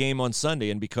get to the game on Sunday,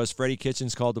 and because Freddie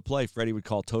Kitchens called the play, Freddie would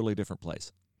call totally different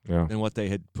plays than what they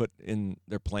had put in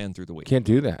their plan through the week. Can't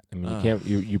do that. I mean, you can't.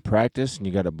 You practice, and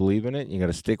you got to believe in it. And you got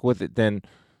to stick with it. Then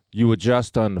you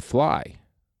adjust on the fly.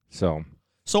 So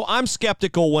I'm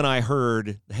skeptical when I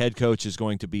heard the head coach is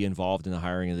going to be involved in the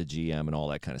hiring of the GM and all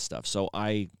that kind of stuff. So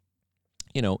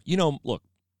look,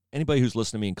 anybody who's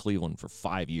listened to me in Cleveland for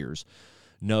 5 years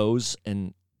knows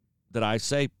that I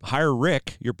say hire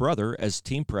Rick, your brother, as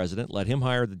team president. Let him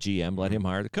hire the GM. Let him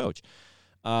hire the coach.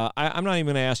 I'm not even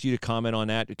going to ask you to comment on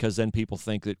that, because then people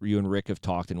think that you and Rick have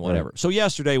talked and whatever. Right. So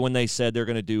yesterday when they said they're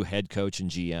going to do head coach and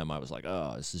GM, I was like,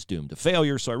 oh, this is doomed to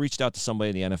failure. So I reached out to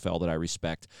somebody in the NFL that I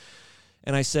respect,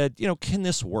 and I said, can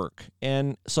this work?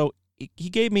 And so he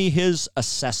gave me his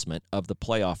assessment of the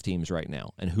playoff teams right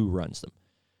now and who runs them.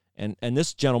 And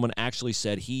this gentleman actually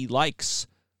said he likes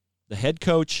the head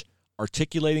coach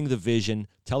articulating the vision,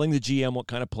 telling the GM what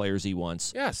kind of players he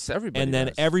wants. Yes, everybody. And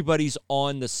then everybody's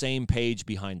on the same page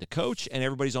behind the coach, and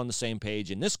everybody's on the same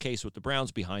page, in this case with the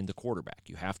Browns, behind the quarterback.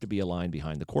 You have to be aligned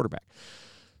behind the quarterback.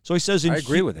 So he says I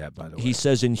agree with that, by the way. He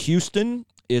says in Houston,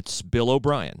 it's Bill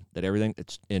O'Brien.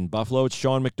 It's in Buffalo, it's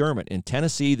Sean McDermott. In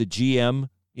Tennessee, the GM,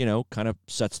 kind of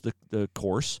sets the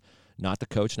course. Not the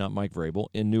coach, not Mike Vrabel.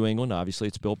 In New England, obviously,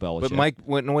 it's Bill Belichick.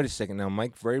 But wait a second now.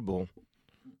 Mike Vrabel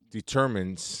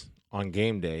determines on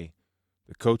game day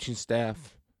the coaching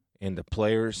staff and the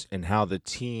players and how the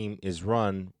team is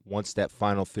run once that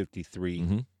final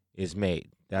 53 is made.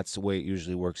 That's the way it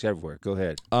usually works everywhere. Go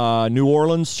ahead. New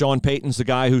Orleans, Sean Payton's the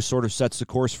guy who sort of sets the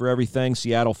course for everything.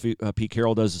 Seattle, Pete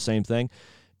Carroll does the same thing.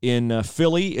 In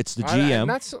Philly, it's the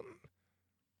GM.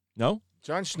 No?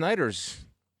 John Schneider's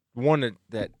the one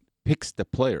that picks the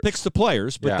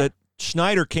players. But that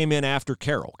Schneider came in after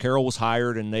Carroll. Carroll was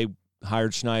hired, and they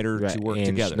hired Schneider to work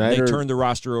together. They turned the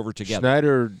roster over together.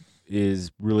 Schneider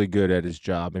is really good at his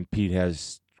job, and Pete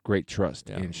has great trust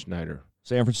in Schneider.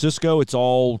 San Francisco, it's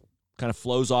all kind of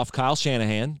flows off Kyle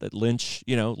Shanahan, that Lynch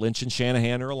and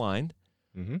Shanahan are aligned.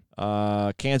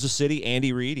 Kansas City,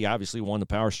 Andy Reid, he obviously won the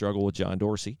power struggle with John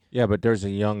Dorsey. Yeah, but there's a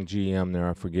young GM there,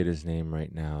 I forget his name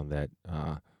right now, that,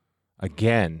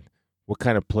 again, what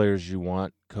kind of players you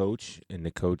want, coach, and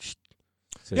the coach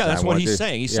Says, Yeah, that's I what want he's this.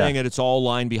 saying. He's Yeah. saying that it's all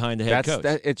lying behind the head coach.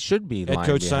 It should be Head lying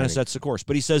coach behind it. sets the course.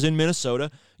 But he says in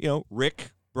Minnesota,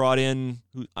 Rick brought in,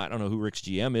 I don't know who Rick's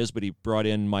GM is, but he brought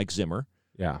in Mike Zimmer.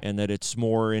 Yeah. And that it's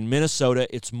more in Minnesota,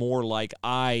 it's more like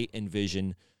I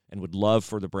envision and would love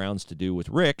for the Browns to do with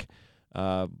Rick,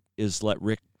 is let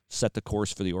Rick set the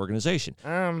course for the organization.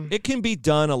 It can be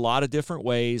done a lot of different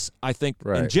ways, I think.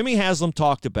 Right. And Jimmy Haslam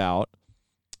talked about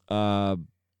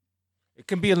it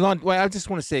can be a lot. Well, I just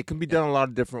want to say it can be done a lot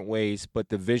of different ways, but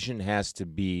the vision has to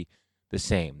be the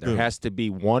same. There has to be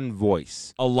one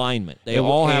voice. Alignment. They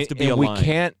all have to be aligned. We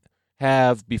can't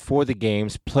have, before the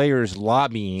games, players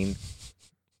lobbying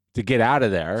to get out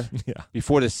of there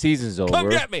before the season's over. Come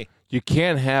get me. You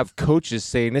can't have coaches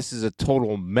saying this is a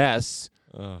total mess.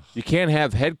 You can't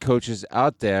have head coaches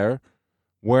out there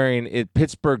wearing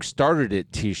Pittsburgh started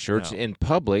it T-shirts in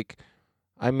public.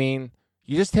 I mean,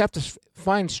 you just have to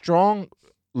find strong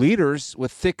leaders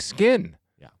with thick skin.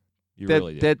 Yeah, you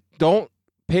really do. That don't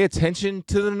pay attention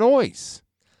to the noise.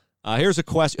 Here's a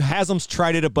question. Haslam's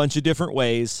tried it a bunch of different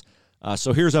ways.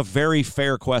 So here's a very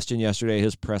fair question yesterday at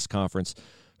his press conference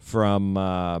from,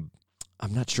 I'm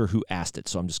not sure who asked it,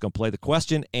 so I'm just going to play the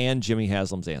question and Jimmy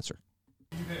Haslam's answer.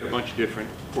 A bunch of different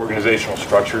organizational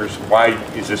structures. Why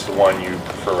is this the one you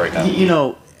prefer right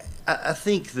now? I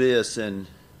think this, and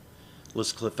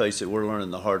let's face it, we're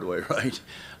learning the hard way, right?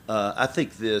 I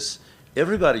think this,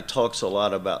 everybody talks a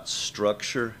lot about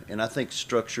structure, and I think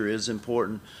structure is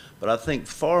important, but I think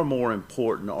far more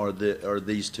important are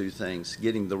these two things,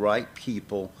 getting the right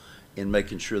people and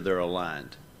making sure they're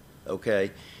aligned,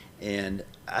 okay? And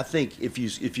I think if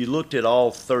you looked at all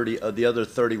 30 of the other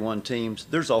 31 teams,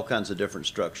 there's all kinds of different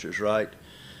structures, right?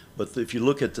 But if you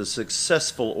look at the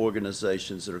successful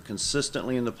organizations that are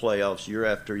consistently in the playoffs year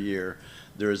after year,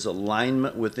 there is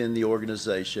alignment within the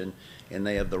organization, and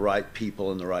they have the right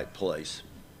people in the right place,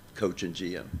 coach and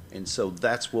GM. And so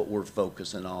that's what we're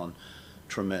focusing on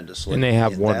tremendously. And they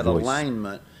have one that voice.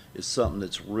 Alignment is something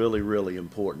that's really, really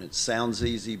important. It sounds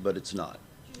easy, but it's not.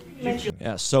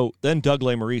 Yeah, so then Doug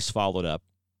Lesmerises followed up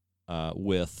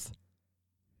with,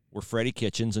 were Freddie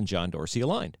Kitchens and John Dorsey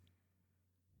aligned?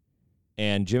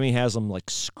 And Jimmy Haslam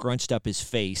scrunched up his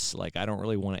face, I don't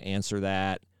really want to answer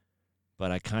that,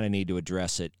 but I kind of need to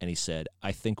address it. And he said,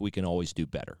 I think we can always do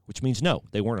better, which means no,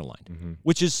 they weren't aligned,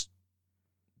 which is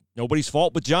nobody's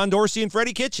fault but John Dorsey and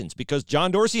Freddie Kitchens, because John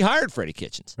Dorsey hired Freddie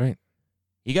Kitchens. Right.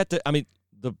 He got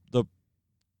the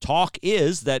talk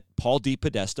is that Paul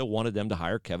DePodesta wanted them to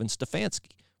hire Kevin Stefanski.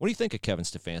 What do you think of Kevin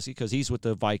Stefanski? Because he's with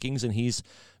the Vikings and he's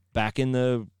back in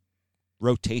the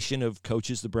rotation of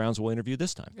coaches the Browns will interview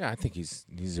this time. Yeah, I think he's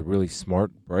a really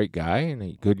smart, bright guy and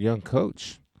a good young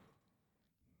coach.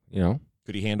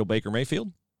 Could he handle Baker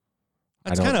Mayfield?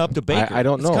 That's I don't- kind of up to Baker. I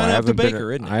don't know. It's kind I of up to haven't been-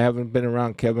 Baker, isn't it? I haven't been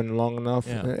around Kevin long enough.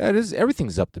 Yeah.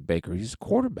 Everything's up to Baker. He's a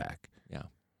quarterback. Yeah.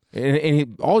 And he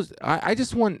always. I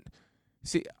just want.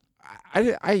 See,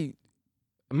 I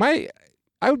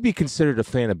would be considered a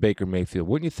fan of Baker Mayfield,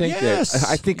 wouldn't you think? Yes. That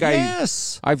I think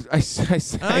yes.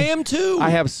 I am too.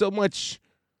 I have so much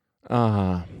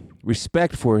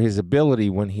respect for his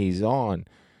ability when he's on.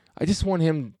 I just want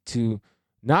him to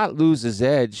not lose his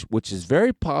edge, which is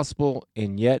very possible,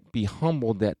 and yet be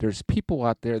humbled that there's people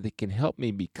out there that can help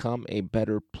me become a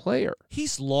better player.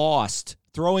 He's lost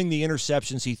throwing the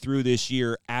interceptions he threw this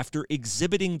year after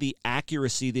exhibiting the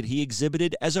accuracy that he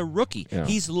exhibited as a rookie. Yeah.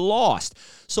 He's lost.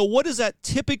 So what does that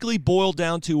typically boil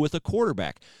down to with a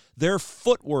quarterback? Their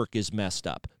footwork is messed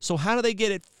up. So how do they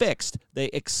get it fixed? They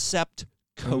accept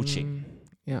coaching.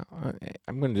 Yeah,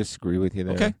 I'm going to disagree with you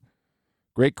there. Okay.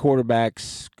 Great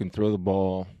quarterbacks can throw the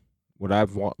ball. What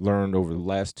I've learned over the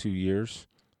last 2 years,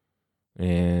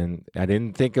 and I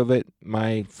didn't think of it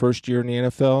my first year in the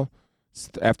NFL.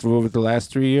 After over the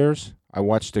last 3 years, I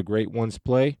watched the great ones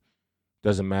play.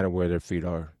 Doesn't matter where their feet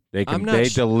are. They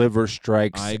deliver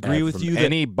strikes. I agree with from you that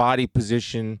any body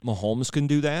position. Mahomes can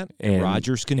do that. And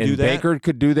Rodgers can and do that. Baker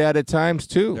could do that at times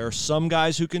too. There are some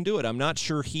guys who can do it. I'm not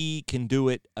sure he can do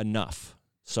it enough.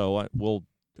 So we'll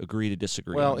agree to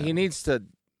disagree. Well, on that. he needs to.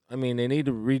 I mean, they need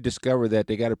to rediscover that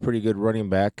they got a pretty good running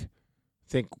back. I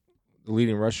think the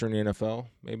leading rusher in the NFL,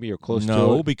 maybe you're close to it.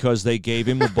 No, because they gave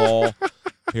him the ball.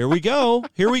 Here we go.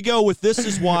 With this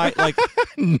is why,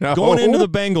 No. going into the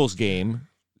Bengals game,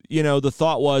 the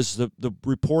thought was the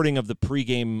reporting of the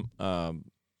pregame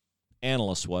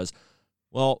analyst was,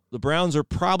 well, the Browns are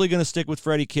probably going to stick with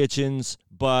Freddie Kitchens,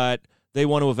 but they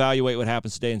want to evaluate what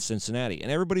happens today in Cincinnati.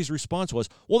 And everybody's response was,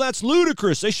 well, that's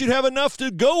ludicrous. They should have enough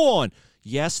to go on.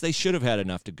 Yes, they should have had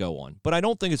enough to go on, but I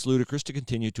don't think it's ludicrous to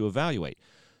continue to evaluate.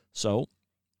 So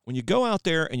when you go out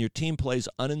there and your team plays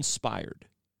uninspired,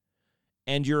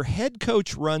 and your head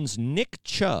coach runs Nick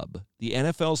Chubb, the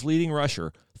NFL's leading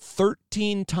rusher,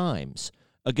 13 times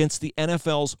against the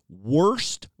NFL's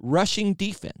worst rushing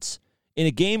defense in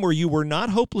a game where you were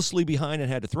not hopelessly behind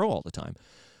and had to throw all the time,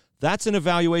 that's an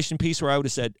evaluation piece where I would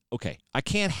have said, okay, I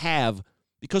can't have,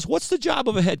 because what's the job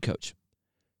of a head coach?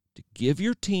 To give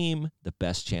your team the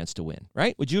best chance to win,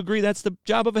 right? Would you agree that's the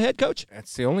job of a head coach?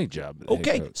 That's the only job of the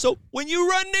head coach. So when you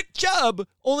run Nick Chubb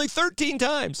only 13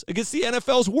 times against the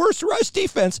NFL's worst rush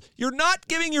defense, you're not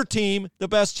giving your team the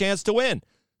best chance to win.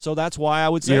 So that's why I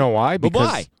would say, you know why?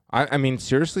 Because bye-bye. I mean,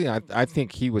 seriously, I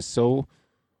think he was so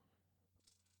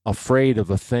afraid of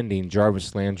offending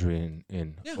Jarvis Landry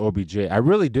and OBJ. I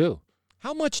really do.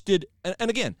 How much did, and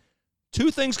again, two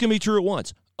things can be true at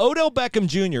once. Odell Beckham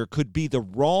Jr. could be the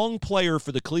wrong player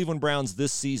for the Cleveland Browns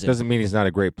this season. Doesn't mean he's not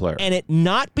a great player. And it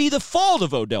not be the fault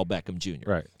of Odell Beckham Jr.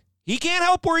 Right. He can't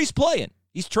help where he's playing.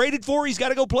 He's traded for, he's got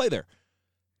to go play there.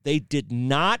 They did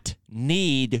not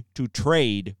need to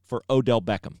trade for Odell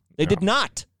Beckham. They did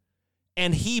not.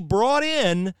 And he brought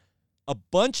in a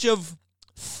bunch of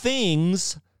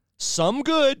things, some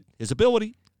good, his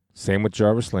ability. Same with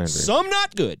Jarvis Landry. Some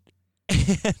not good.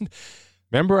 And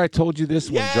remember I told you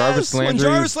this when Jarvis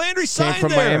Landry signed came from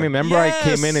there. Miami? Remember I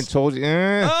came in and told you,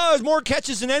 there's more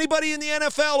catches than anybody in the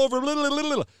NFL over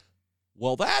little.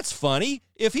 Well, that's funny.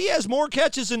 If he has more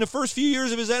catches in the first few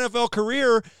years of his NFL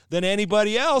career than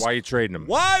anybody else, why are you trading him?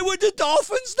 Why would the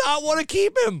Dolphins not want to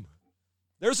keep him?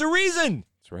 There's a reason.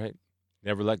 That's right.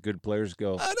 Never let good players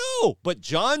go. I know, but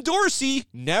John Dorsey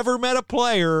never met a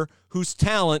player whose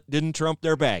talent didn't trump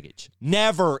their baggage.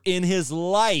 Never in his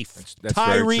life. That's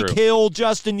Tyreek Hill,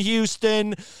 Justin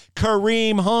Houston,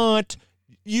 Kareem Hunt,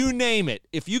 you name it.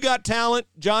 If you got talent,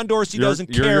 John Dorsey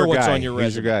doesn't care what's on your resume.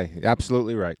 He's your guy.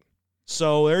 Absolutely right.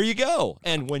 So there you go.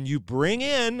 And when you bring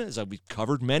in, as we've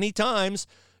covered many times,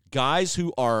 guys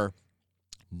who are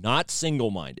not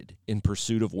single-minded in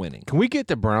pursuit of winning. Can we get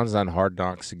the Browns on Hard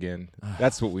Knocks again?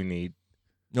 That's what we need.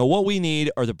 No, what we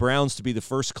need are the Browns to be the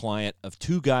first client of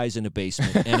Two Guys in a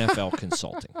Basement NFL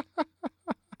Consulting.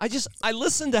 I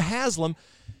listened to Haslam,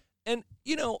 and,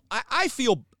 I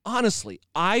feel, honestly,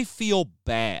 I feel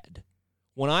bad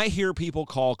when I hear people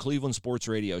call Cleveland sports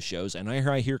radio shows, and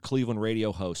I hear Cleveland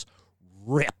radio hosts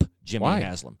rip Jimmy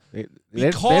Haslam. They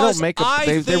don't make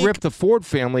they rip the Ford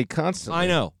family constantly. I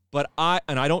know. But I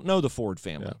don't know the Ford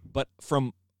family, but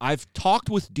I've talked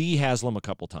with Dee Haslam a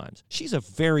couple times. She's a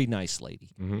very nice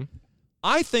lady. Mm-hmm.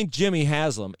 I think Jimmy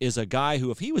Haslam is a guy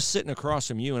who, if he was sitting across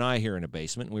from you and I here in a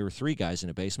basement, and we were three guys in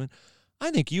a basement,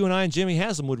 I think you and I and Jimmy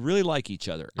Haslam would really like each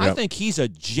other. Yep. I think he's a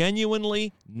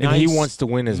genuinely nice man. And he wants to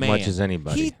win as much as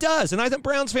anybody. He does. And I think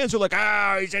Browns fans are like,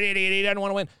 he's an idiot. He doesn't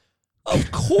want to win.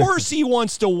 Of course he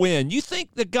wants to win. You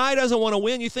think the guy doesn't want to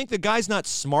win? You think the guy's not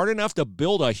smart enough to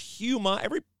build a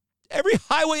Every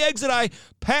highway exit I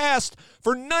passed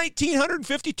for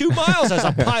 1,952 miles has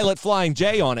a Pilot Flying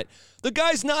J on it. The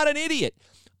guy's not an idiot.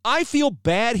 I feel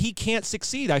bad he can't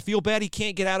succeed. I feel bad he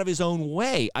can't get out of his own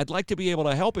way. I'd like to be able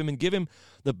to help him and give him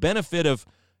the benefit of,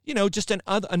 just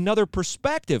another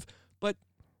perspective. But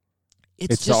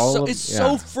it's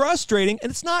so frustrating.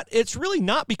 And it's really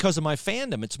not because of my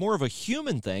fandom. It's more of a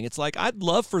human thing. It's like, I'd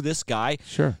love for this guy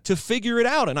to figure it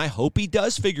out. And I hope he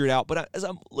does figure it out. But as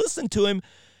I'm listening to him,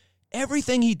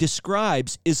 everything he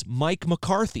describes is Mike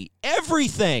McCarthy.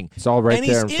 Everything. It's all right there in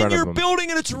front of him. And he's in your building,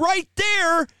 and it's right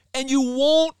there, and you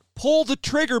won't pull the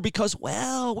trigger because,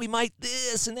 we might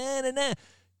this and that and that.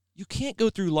 You can't go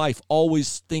through life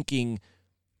always thinking,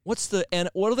 what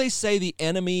do they say the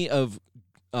enemy of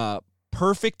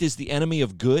perfect is the enemy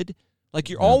of good? Like,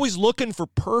 you're always looking for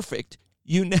perfect.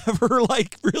 You never,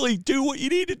 really do what you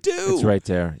need to do. It's right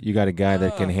there. You got a guy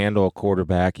that can handle a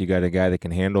quarterback. You got a guy that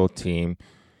can handle a team.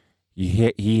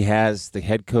 He has the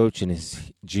head coach and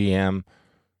his GM.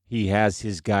 He has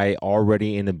his guy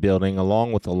already in the building,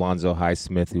 along with Alonzo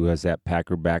Highsmith, who has that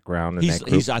Packer background.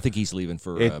 I think he's leaving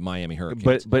for Miami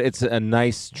Hurricanes. But it's a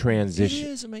nice transition.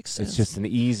 It is. It makes sense. It's just an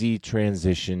easy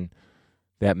transition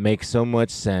that makes so much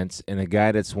sense. And a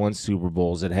guy that's won Super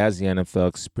Bowls, that has the NFL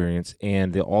experience,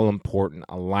 and the all-important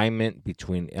alignment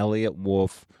between Elliott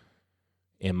Wolf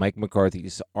and Mike McCarthy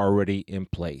is already in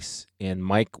place. And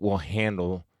Mike will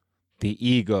handle the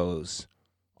egos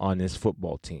on this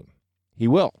football team. He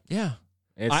will. Yeah.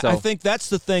 And I think that's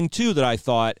the thing, too, that I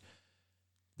thought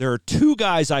there are two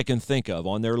guys I can think of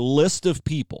on their list of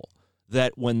people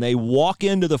that when they walk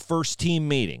into the first team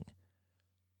meeting,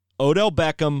 Odell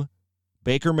Beckham,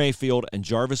 Baker Mayfield, and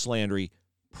Jarvis Landry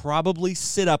probably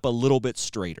sit up a little bit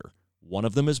straighter. One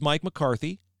of them is Mike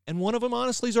McCarthy, and one of them,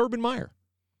 honestly, is Urban Meyer.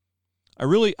 I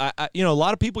really, a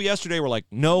lot of people yesterday were like,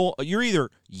 no, you're either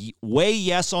way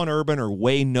yes on Urban or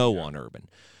way no on Urban.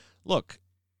 Look,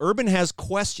 Urban has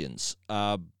questions.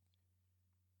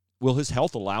 Will his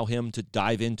health allow him to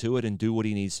dive into it and do what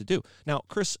he needs to do? Now,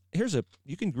 Chris,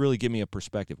 you can really give me a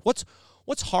perspective.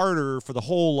 What's harder for the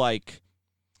whole, like,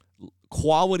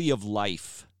 quality of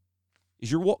life?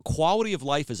 Is your quality of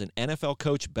life as an NFL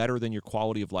coach better than your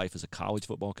quality of life as a college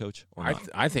football coach? Or not?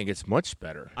 I think it's much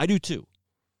better. I do too.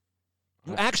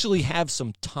 You actually have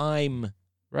some time.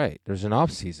 Right. There's an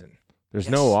off season. There's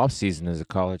no off season as a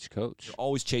college coach. You're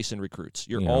always chasing recruits.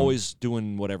 You're always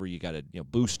doing whatever you got to,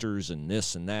 boosters and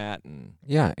this and that. And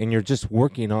and you're just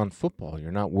working on football.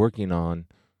 You're not working on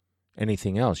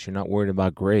anything else. You're not worried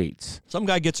about grades. Some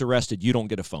guy gets arrested, you don't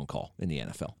get a phone call in the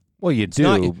NFL. Well, you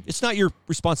do. It's not your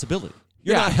responsibility.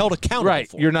 You're not held accountable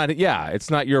for it. You're not. Yeah, it's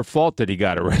not your fault that he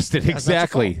got arrested.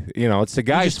 Exactly. It's the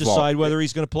guy's fault. You just decide whether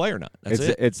he's going to play or not. That's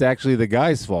it. It's actually the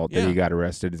guy's fault that he got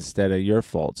arrested instead of your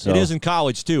fault. So it is in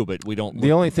college too, but we don't.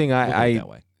 The only thing that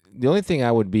way. The only thing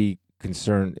I would be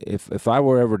concerned if I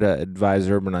were ever to advise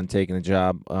Urban on taking a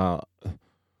job,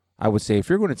 I would say if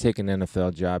you're going to take an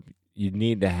NFL job, you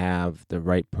need to have the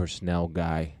right personnel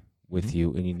guy with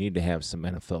you, and you need to have some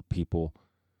NFL people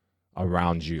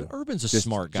around you. Urban's a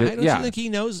smart guy. Don't you think he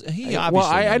knows? He obviously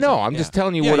knows. I know. I'm just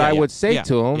telling you what I would say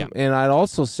to him. And I'd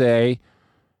also say,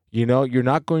 you're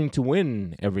not going to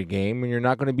win every game, and you're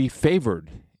not going to be favored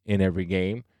in every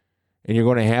game. And you're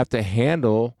going to have to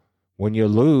handle when you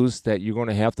lose that you're going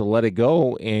to have to let it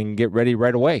go and get ready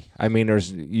right away. I mean,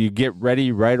 you get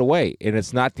ready right away. And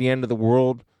it's not the end of the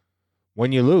world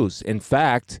when you lose. In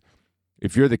fact,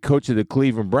 if you're the coach of the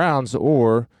Cleveland Browns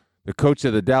or the coach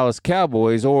of the Dallas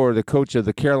Cowboys or the coach of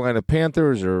the Carolina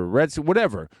Panthers or Reds,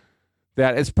 whatever,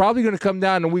 that it's probably going to come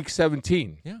down to week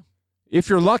 17. Yeah. If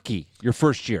you're lucky, your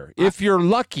first year. If you're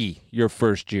lucky, your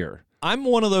first year. I'm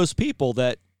one of those people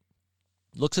that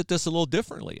looks at this a little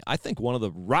differently. I think one of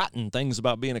the rotten things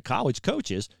about being a college coach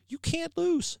is you can't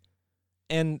lose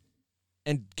and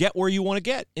get where you want to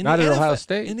get. Not at Ohio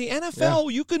State. In the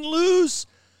NFL, you can lose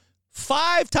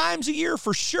 5 times a year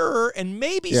for sure, and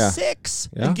maybe 6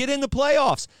 and get in the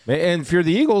playoffs. And if you're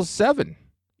the Eagles, 7.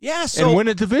 Yeah, so and win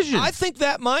a division. I think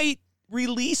that might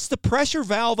release the pressure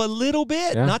valve a little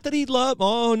bit. Yeah. Not that he'd love,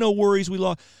 no worries, we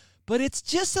lost. But it's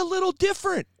just a little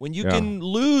different when you can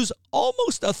lose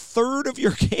almost a third of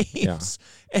your games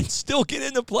and still get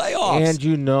in the playoffs.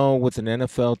 And with an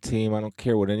NFL team, I don't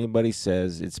care what anybody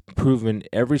says, it's proven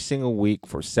every single week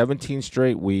for 17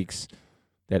 straight weeks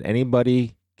that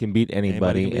anybody can beat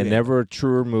anybody, and never a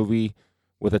truer movie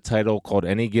with a title called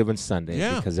Any Given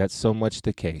Sunday, because that's so much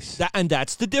the case.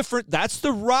 That's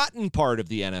the rotten part of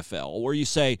the NFL, where you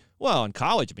say, well, in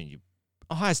college,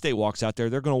 Ohio State walks out there,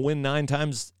 they're going to win 9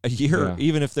 times a year,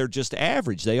 even if they're just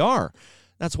average. They are.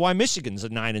 That's why Michigan's a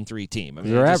 9-3 team.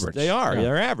 They're average. They are. Yeah.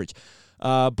 They're average.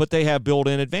 But they have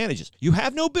built-in advantages. You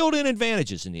have no built-in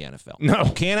advantages in the NFL. No.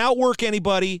 You can't outwork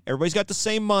anybody. Everybody's got the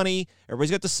same money.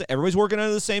 Everybody's working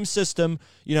under the same system.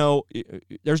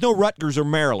 There's no Rutgers or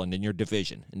Maryland in your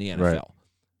division in the NFL.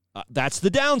 Right. That's the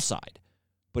downside.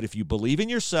 But if you believe in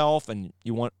yourself and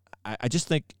you want, I just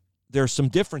think there's some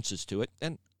differences to it.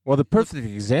 And the perfect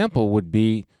example would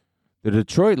be the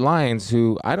Detroit Lions,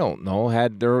 who I don't know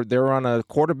they're on a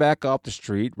quarterback off the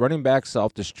street, running backs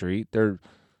off the street. They're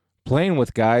playing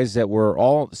with guys that were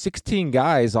all 16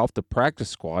 guys off the practice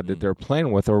squad that they're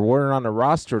playing with or weren't on the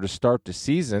roster to start the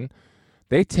season.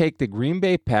 They take the Green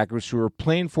Bay Packers, who are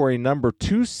playing for a number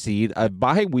 2 seed, a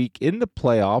bye week in the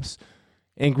playoffs,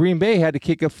 and Green Bay had to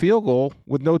kick a field goal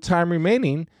with no time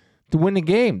remaining to win the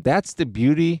game. That's the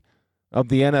beauty of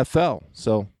the NFL.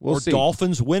 So we'll see.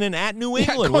 Dolphins winning at New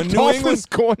England. When Dolphins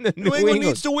going to New England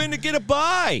needs to win to get a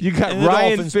bye. You got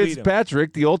Ryan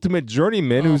Fitzpatrick, the ultimate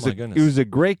journeyman, who's a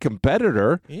great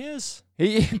competitor. He is.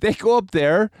 They go up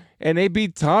there and they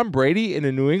beat Tom Brady and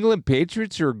the New England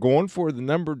Patriots, who are going for the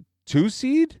number 2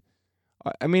 seed.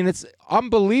 It's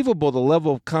unbelievable, the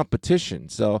level of competition.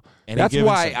 So that's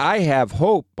why I have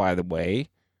hope, by the way,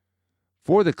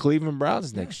 for the Cleveland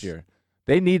Browns next year.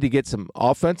 They need to get some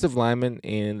offensive linemen,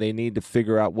 and they need to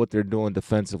figure out what they're doing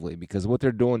defensively, because what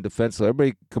they're doing defensively,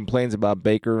 everybody complains about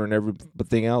Baker and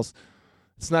everything else.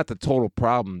 It's not the total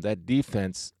problem. That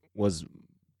defense was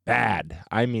bad.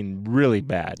 Really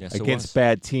bad against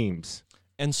bad teams.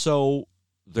 And so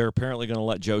they're apparently going to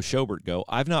let Joe Schobert go.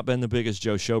 I've not been the biggest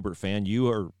Joe Schobert fan. You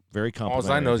are very complimentary.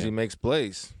 All I know is he makes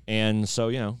plays. And so,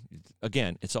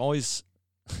 again, it's always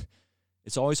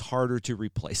harder to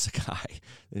replace a guy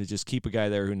than to just keep a guy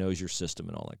there who knows your system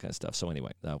and all that kind of stuff. So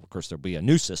anyway, of course, there'll be a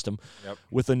new system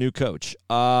with a new coach.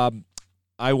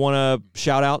 I want to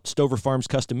shout out Stover Farms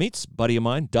Custom Meats, buddy of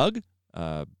mine, Doug.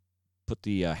 Put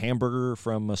the hamburger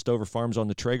from Stover Farms on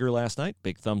the Traeger last night.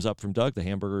 Big thumbs up from Doug. The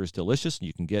hamburger is delicious.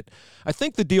 You can get, I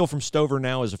think the deal from Stover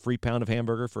now is a free pound of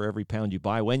hamburger for every pound you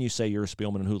buy when you say you're a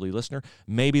Spielman and Hooley listener.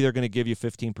 Maybe they're going to give you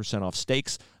 15% off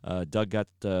steaks. Doug got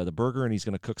the burger, and he's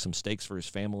going to cook some steaks for his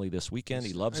family this weekend.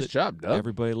 He loves it. Nice job, Doug.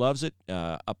 Everybody loves it.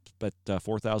 Up at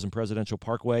 4000 Presidential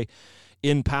Parkway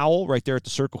in Powell, right there at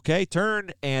the Circle K. Turn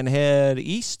and head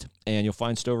east, and you'll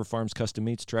find Stover Farms Custom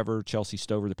Meats. Trevor, Chelsea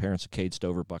Stover, the parents of Cade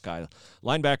Stover, Buckeye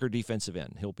linebacker, defensive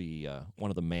end. He'll be one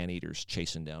of the man-eaters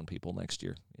chasing down people next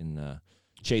year in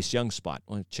Chase Young's spot.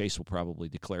 Well, Chase will probably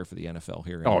declare for the NFL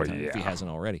here anytime if he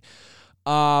hasn't already.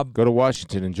 Go to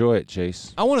Washington. Enjoy it,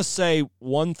 Chase. I want to say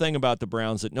one thing about the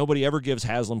Browns that nobody ever gives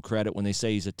Haslam credit when they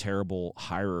say he's a terrible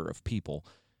hirer of people.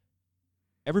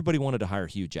 Everybody wanted to hire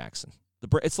Hugh Jackson.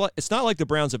 It's not like the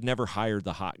Browns have never hired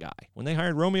the hot guy. When they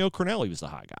hired Romeo Crennel, he was the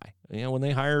hot guy. When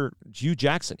they hired Hugh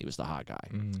Jackson, he was the hot guy.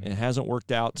 And it hasn't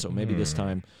worked out, so maybe this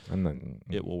time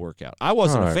it will work out. I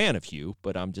wasn't a fan of Hugh,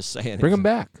 but I'm just saying. Bring him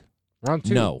back. Round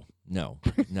 2. No. No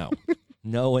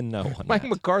and no. Mike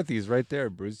McCarthy's right there,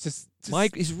 Bruce. Just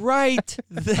Mike is right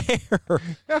there.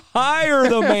 Hire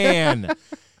the man.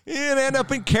 He'll end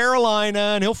up in Carolina,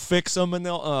 and he'll fix them, and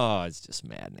it's just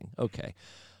maddening. Okay.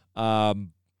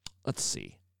 Let's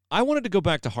see. I wanted to go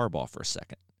back to Harbaugh for a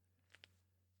second.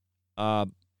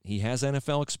 He has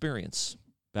NFL experience.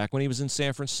 Back when he was in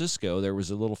San Francisco, there was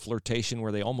a little flirtation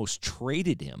where they almost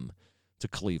traded him to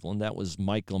Cleveland. That was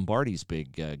Mike Lombardi's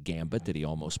big gambit that he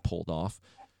almost pulled off.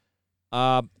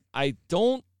 I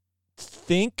don't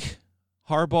think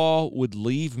Harbaugh would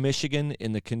leave Michigan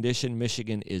in the condition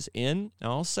Michigan is in.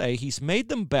 Now, I'll say he's made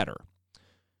them better.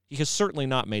 He has certainly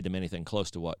not made them anything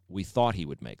close to what we thought he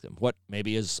would make them, what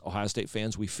maybe as Ohio State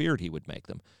fans we feared he would make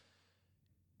them.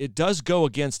 It does go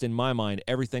against, in my mind,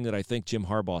 everything that I think Jim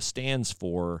Harbaugh stands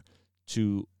for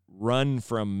to run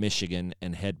from Michigan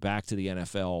and head back to the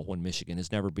NFL when Michigan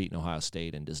has never beaten Ohio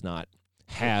State and does not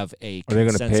have a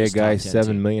consensus. Are they going to pay a guy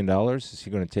 $7 million? Is he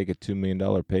going to take a $2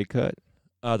 million pay cut?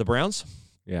 The Browns?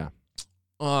 Yeah.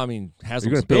 I mean, Haslam's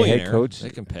You're going a to pay a billionaire. head coach? They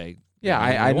can pay. Yeah,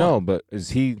 I know, but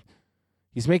is he?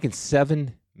 He's making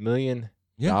 $7 million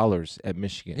at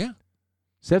Michigan. Yeah,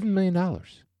 $7 million.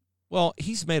 Well,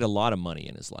 he's made a lot of money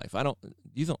in his life.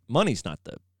 Money's not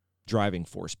the driving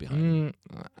force behind it.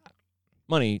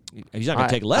 Money, he's not going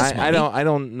to take less money. I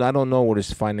don't know what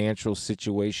his financial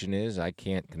situation is. I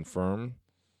can't confirm.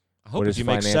 I hope if you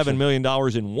make $7 million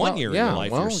in 1 year in your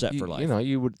life, you're set for life.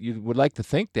 You would like to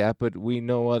think that, but we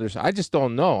know others. I just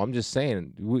don't know. I'm just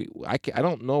saying. I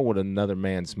don't know what another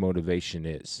man's motivation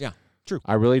is. Yeah. True.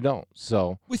 I really don't.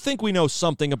 So we think we know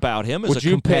something about him as a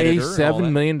competitor. Would you pay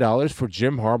 $7 million for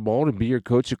Jim Harbaugh to be your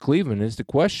coach of Cleveland is the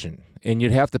question. And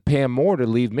you'd have to pay him more to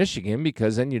leave Michigan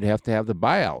because then you'd have to have the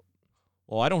buyout.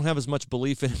 Well, I don't have as much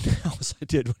belief in him now as I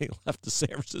did when he left the San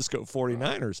Francisco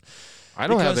 49ers. I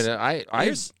don't have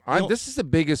it. This is the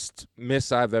biggest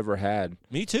miss I've ever had.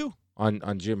 Me too.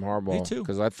 On Jim Harbaugh. Me too.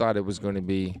 Because I thought it was going to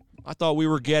be. I thought we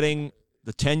were getting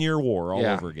the 10-year war all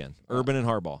over again. Urban and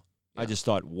Harbaugh. I just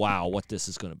thought, wow, what this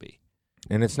is going to be.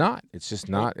 And it's not. It's just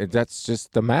not. That's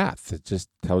just the math. It just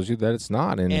tells you that it's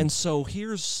not. And so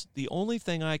here's the only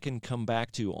thing I can come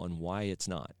back to on why it's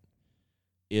not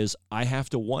is I have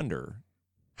to wonder,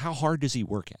 how hard does he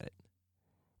work at it?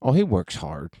 Oh, he works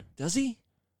hard. Does he?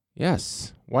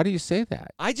 Yes. Why do you say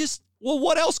that? Well,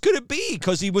 what else could it be?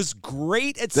 Because he was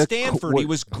great at Stanford. He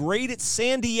was great at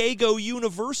San Diego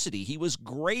University. He was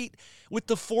great with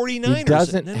the 49ers. He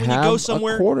doesn't and then when have you go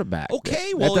somewhere, a quarterback.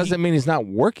 Okay, that doesn't mean he's not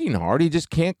working hard. He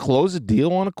just can't close a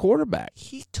deal on a quarterback.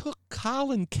 He took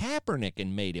Colin Kaepernick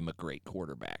and made him a great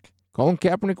quarterback. Colin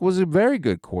Kaepernick was a very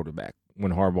good quarterback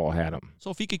when Harbaugh had him. So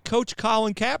if he could coach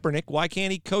Colin Kaepernick, why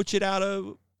can't he coach it out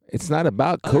of It's not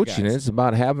about coaching. It's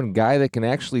about having a guy that can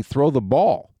actually throw the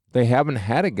ball. They haven't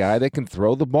had a guy that can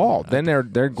throw the ball. Then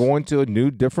they're going to a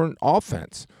new, different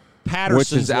offense,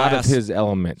 which is out of his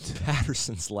element.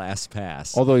 Patterson's last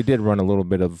pass. Although he did run a little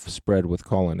bit of spread with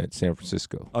Colin at San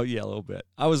Francisco. Oh, yeah, a little bit.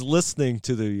 I was listening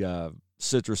to the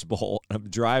Citrus Bowl. I'm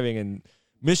driving, and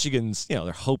Michigan's,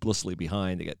 they're hopelessly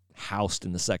behind. They get housed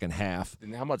in the second half.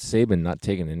 And how about Saban not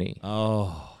taking a knee?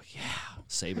 Oh, yeah.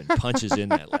 Saban punches in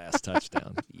that last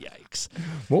touchdown. Yikes.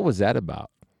 What was that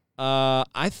about?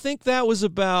 I think that was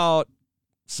about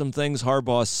some things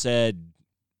Harbaugh said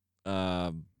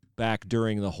back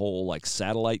during the whole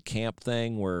satellite camp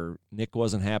thing, where Nick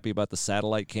wasn't happy about the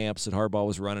satellite camps that Harbaugh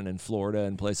was running in Florida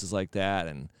and places like that.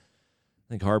 And I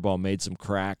think Harbaugh made some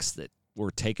cracks that were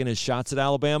taking his shots at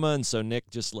Alabama, and so Nick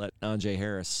just let Najee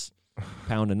Harris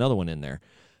pound another one in there.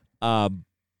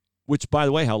 Which, by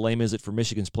the way, how lame is it for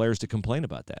Michigan's players to complain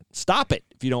about that? Stop it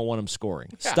if you don't want them scoring.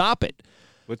 Yeah. Stop it.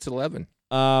 What's 11?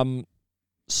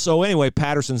 So anyway,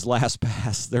 Patterson's last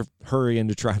pass, they're hurrying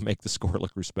to try and make the score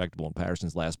look respectable, and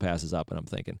Patterson's last pass is up, and I'm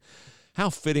thinking, how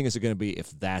fitting is it going to be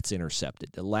if that's intercepted?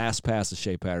 The last pass of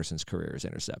Shea Patterson's career is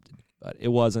intercepted, but it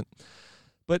wasn't.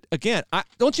 But again,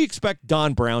 don't you expect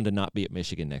Don Brown to not be at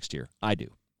Michigan next year? I do.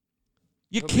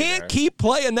 You can't keep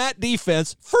playing that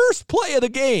defense. First play of the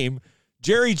game,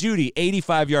 Jerry Jeudy,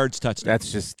 85 yards touchdown.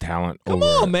 That's just talent. Come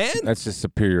on, man. That's just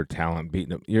superior talent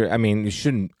beating him. You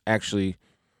shouldn't actually.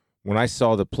 When I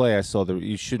saw the play, I saw that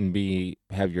you shouldn't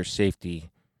have your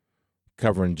safety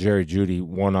covering Jerry Jeudy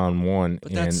one-on-one.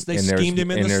 But they schemed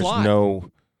him in the slot. And there's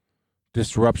no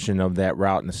disruption of that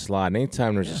route in the slot. And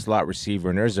anytime there's a slot receiver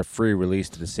and there's a free release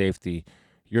to the safety,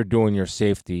 you're doing your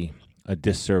safety a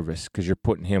disservice because you're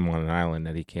putting him on an island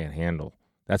that he can't handle.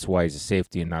 That's why he's a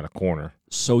safety and not a corner.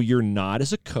 So you're not,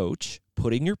 as a coach,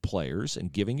 putting your players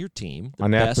and giving your team the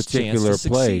on that best particular chance to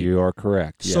play, succeed. You are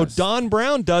correct. Yes. So Don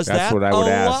Brown does That's that what I would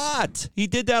a ask. lot. He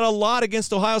did that a lot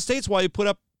against Ohio State. Why he put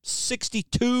up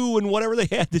 62 and whatever they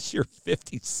had this year,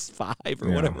 55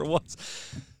 or whatever it was.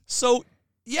 So,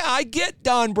 yeah, I get,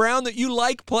 Don Brown, that you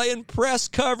like playing press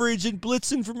coverage and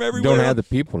blitzing from everywhere. You don't have the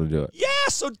people to do it. Yeah,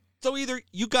 so either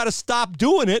you got to stop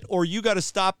doing it or you got to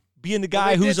stop being the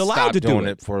guy who's allowed to do doing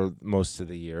it. it for most of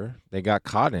the year. They got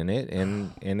caught in it,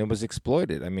 and it was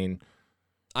exploited. I mean,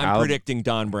 I'm predicting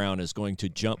Don Brown is going to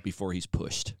jump before he's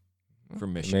pushed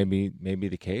from Michigan. Maybe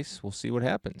the case. We'll see what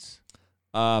happens.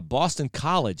 Boston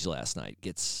College last night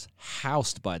gets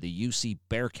housed by the UC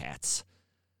Bearcats.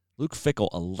 Luke Fickell,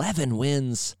 11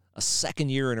 wins, a second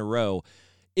year in a row.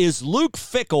 Is Luke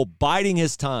Fickell biding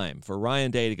his time for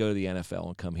Ryan Day to go to the NFL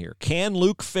and come here? Can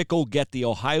Luke Fickell get the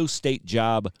Ohio State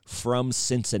job from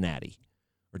Cincinnati?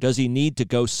 Or does he need to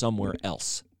go somewhere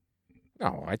else?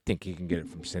 No, I think he can get it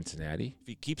from Cincinnati. If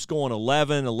he keeps going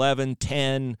 11, 11,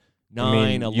 10,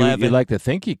 9, 11. You'd like to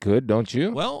think he could, don't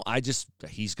you? Well,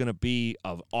 he's going to be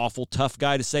an awful tough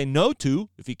guy to say no to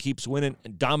if he keeps winning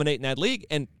and dominating that league.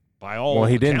 And by all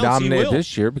he didn't accounts, dominate he will.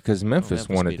 this year because Memphis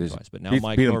won it this. But now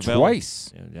Mike beat him Norvell,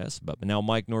 twice. Yes, but now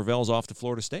Mike Norvell's off to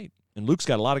Florida State, and Luke's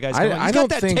got a lot of guys. He's got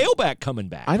that tailback coming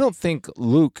back. I don't think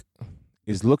Luke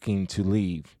is looking to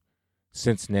leave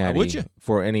Cincinnati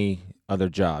for any other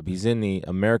job. He's in the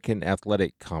American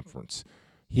Athletic Conference.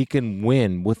 He can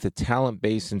win with the talent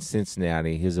base in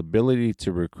Cincinnati, his ability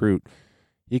to recruit.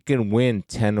 He can win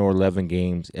 10 or 11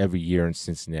 games every year in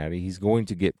Cincinnati. He's going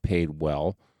to get paid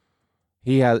well.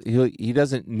 He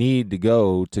doesn't need to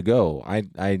go.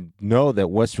 I know that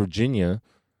West Virginia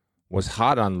was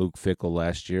hot on Luke Fickell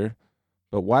last year,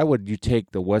 but why would you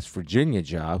take the West Virginia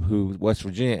job, who West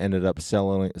Virginia ended up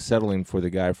settling for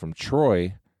the guy from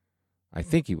Troy? I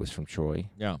think he was from Troy.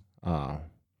 Yeah.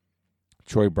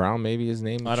 Troy Brown, maybe his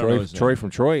name. I don't know his Troy name. From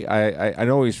Troy. I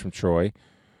know he's from Troy.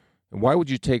 And why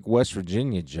would you take West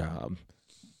Virginia job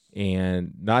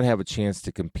and not have a chance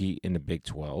to compete in the Big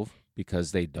 12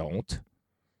 because they don't,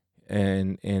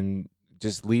 and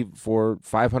just leave for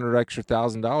 $500 extra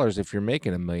 $1,000 if you're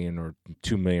making $1 million or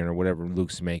 $2 million or whatever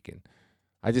Luke's making?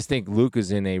 I just think Luke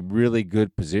is in a really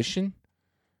good position,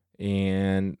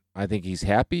 and I think he's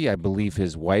happy. I believe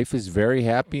his wife is very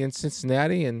happy in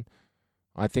Cincinnati, and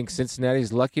I think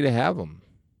Cincinnati's lucky to have him.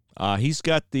 He's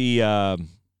got the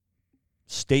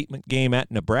statement game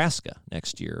at Nebraska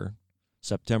next year,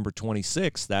 September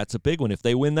 26th. That's a big one. If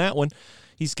they win that one,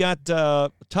 he's got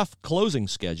a tough closing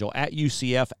schedule at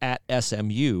UCF, at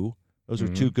SMU. Those are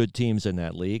two good teams in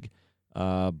that league.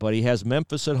 But he has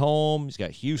Memphis at home. He's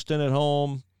got Houston at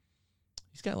home.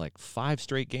 He's got like 5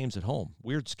 straight games at home.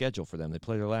 Weird schedule for them. They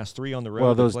play their last 3 on the road.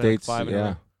 Well, those dates, like 5 in a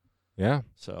row. Yeah.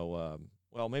 So,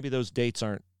 maybe those dates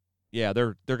aren't. Yeah,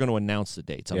 they're going to announce the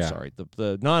dates. I'm sorry.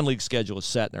 The non-league schedule is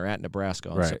set, and they're at Nebraska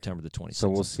on September the 26th. So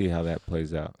we'll see how that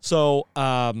plays out. So,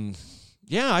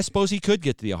 I suppose he could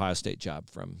get to the Ohio State job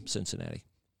from Cincinnati.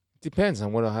 Depends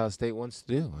on what Ohio State wants to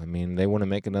do. I mean, they want to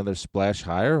make another splash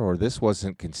hire, or this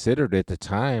wasn't considered at the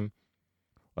time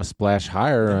a splash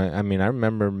hire. Yeah. I mean, I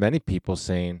remember many people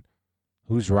saying,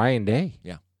 who's Ryan Day?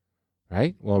 Yeah.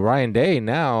 Right? Well, Ryan Day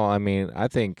now, I mean, I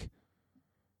think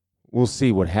we'll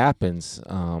see what happens.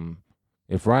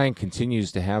 If Ryan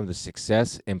continues to have the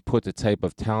success and put the type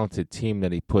of talented team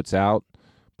that he put out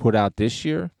this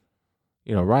year,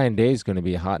 Ryan Day is going to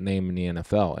be a hot name in the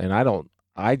NFL. And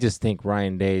I just think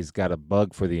Ryan Day's got a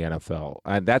bug for the NFL.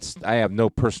 I have no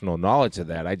personal knowledge of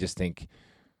that. I just think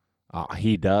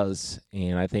he does.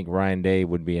 And I think Ryan Day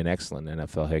would be an excellent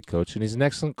NFL head coach. And he's an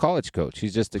excellent college coach.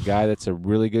 He's just a guy that's a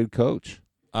really good coach.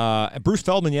 Bruce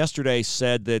Feldman yesterday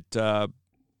said that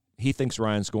he thinks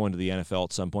Ryan's going to the NFL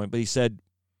at some point, but he said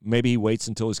maybe he waits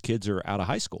until his kids are out of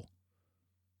high school.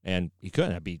 And he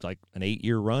couldn't. That'd be like an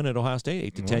 8-year run at Ohio State,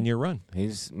 8 to 10-year run.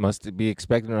 He must be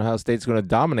expecting Ohio State's going to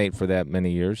dominate for that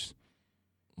many years.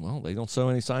 Well, they don't show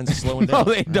any signs of slowing down.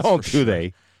 No, they don't, do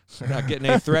they? They're not getting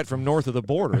any threat from north of the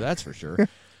border, that's for sure.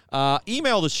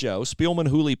 Email the show,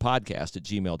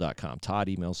 SpielmanHooleyPodcast@gmail.com. Todd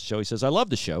emails the show. He says, I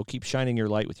love the show. Keep shining your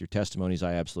light with your testimonies.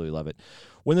 I absolutely love it.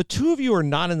 When the two of you are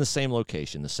not in the same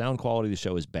location, the sound quality of the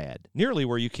show is bad, nearly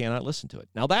where you cannot listen to it.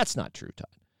 Now, that's not true, Todd.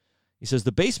 He says,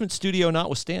 the basement studio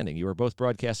notwithstanding, you are both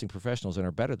broadcasting professionals and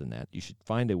are better than that. You should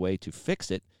find a way to fix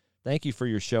it. Thank you for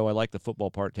your show. I like the football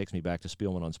part. It takes me back to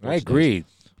Spielman on Sports I agree. Days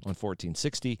on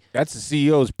 1460. That's the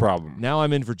CEO's problem. Now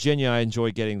I'm in Virginia. I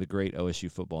enjoy getting the great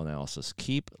OSU football analysis.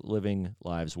 Keep living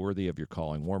lives worthy of your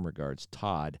calling. Warm regards,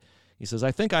 Todd. He says,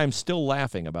 I think I'm still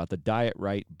laughing about the Diet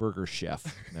Right Burger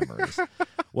Chef memories.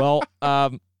 Well,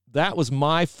 that was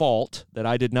my fault that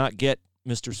I did not get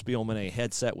Mr. Spielman a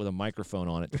headset with a microphone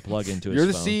on it to plug into his phone. You're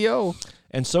the CEO.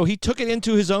 And so he took it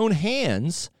into his own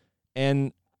hands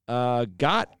and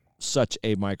got such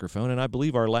a microphone. And I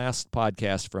believe our last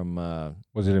podcast from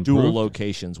was it dual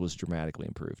locations was dramatically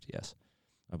improved. Yes,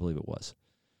 I believe it was.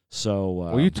 So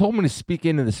well, you told me to speak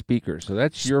into the speaker, so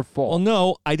that's your fault. Well,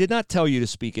 no, I did not tell you to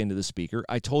speak into the speaker.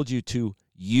 I told you to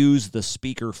use the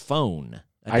speaker phone.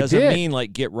 That doesn't mean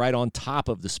like get right on top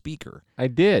of the speaker. I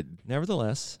did.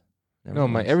 Nevertheless. No,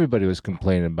 everybody was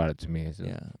complaining about it to me. I said,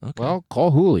 yeah. Okay. Well, call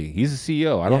Hooley. He's the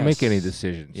CEO. I don't make any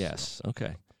decisions. Yes.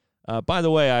 Okay. By the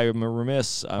way, I am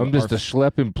remiss. I'm just a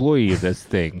schlep employee of this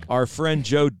thing. Our friend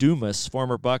Joe Dumas,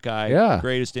 former Buckeye,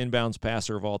 greatest inbounds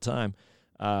passer of all time,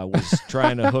 was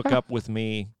trying to hook up with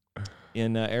me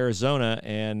in Arizona,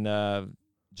 and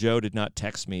Joe did not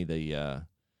text me the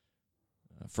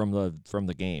from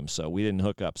the game, so we didn't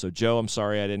hook up. So Joe, I'm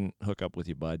sorry I didn't hook up with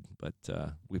you, bud, but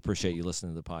we appreciate you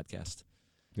listening to the podcast.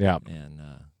 Yeah, and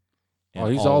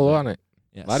he's all on it.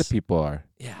 Yes. A lot of people are.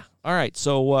 Yeah. All right.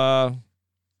 So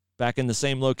back in the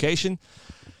same location,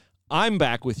 I'm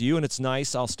back with you, and it's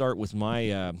nice. I'll start with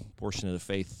my portion of the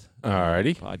faith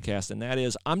podcast, and that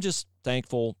is I'm just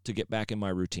thankful to get back in my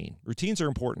routine. Routines are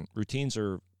important. Routines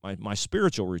are my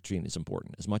spiritual routine is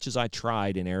important. As much as I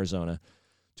tried in Arizona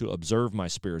to observe my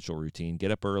spiritual routine, get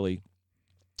up early,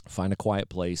 find a quiet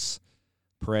place,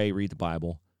 pray, read the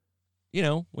Bible. You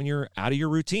know, when you're out of your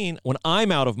routine, when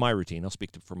I'm out of my routine, I'll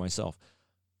speak for myself,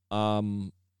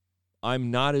 I'm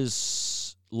not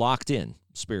as locked in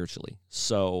spiritually.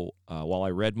 So while I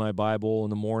read my Bible in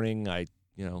the morning,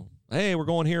 hey, we're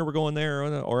going here, we're going there,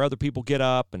 or other people get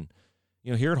up. And,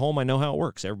 here at home, I know how it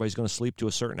works. Everybody's going to sleep to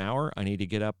a certain hour. I need to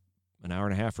get up an hour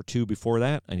and a half or two before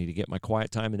that. I need to get my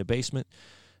quiet time in the basement.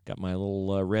 Got my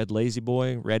little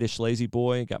reddish lazy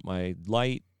boy, got my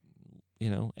light,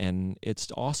 and it's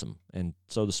awesome. And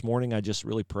so this morning I just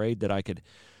really prayed that I could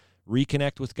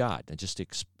reconnect with God. I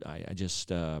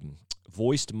just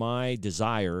voiced my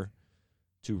desire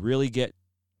to really get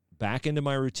back into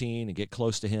my routine and get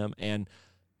close to Him. And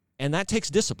that takes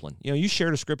discipline. You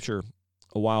shared a scripture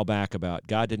a while back about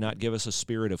God did not give us a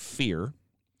spirit of fear,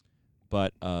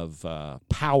 but of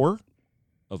power,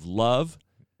 of love,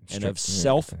 and of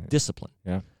self-discipline.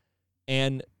 Yeah.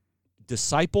 And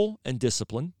disciple and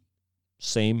discipline,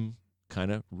 same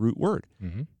kind of root word.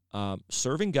 Mm-hmm.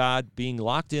 Serving God, being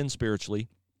locked in spiritually,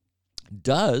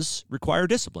 does require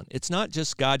discipline. It's not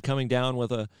just God coming down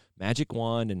with a magic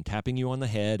wand and tapping you on the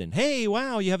head and, hey,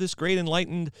 wow, you have this great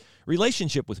enlightened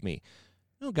relationship with me.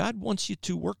 No, God wants you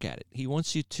to work at it. He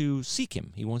wants you to seek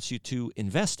Him. He wants you to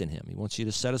invest in Him. He wants you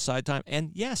to set aside time.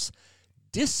 And yes,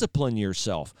 discipline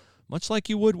yourself, much like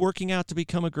you would working out to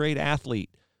become a great athlete,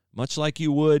 much like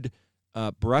you would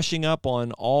brushing up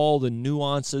on all the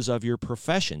nuances of your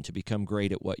profession to become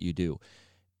great at what you do.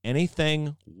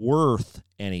 Anything worth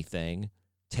anything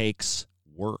takes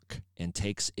work and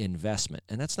takes investment.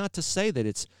 And that's not to say that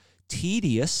it's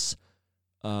tedious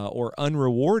or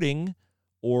unrewarding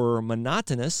or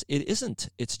monotonous. It isn't.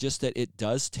 It's just that it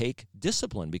does take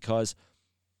discipline, because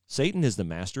Satan is the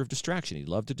master of distraction. He'd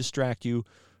love to distract you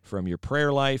from your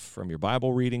prayer life, from your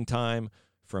Bible reading time,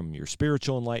 from your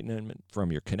spiritual enlightenment,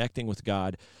 from your connecting with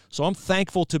God. So I'm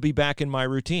thankful to be back in my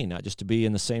routine, not just to be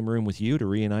in the same room with you, to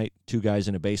reunite two guys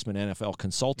in a basement NFL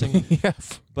consulting,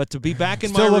 but to be back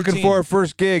in my routine. Still looking for a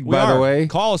first gig, by the way.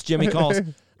 Call us, Jimmy, call us.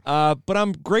 But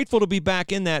I'm grateful to be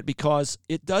back in that, because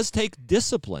it does take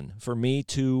discipline for me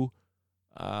to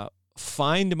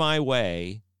find my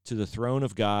way to the throne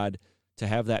of God, to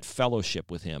have that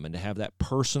fellowship with Him and to have that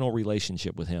personal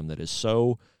relationship with Him that is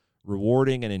so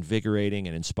rewarding and invigorating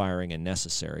and inspiring and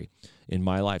necessary in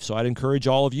my life. So I'd encourage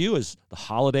all of you, as the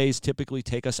holidays typically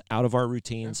take us out of our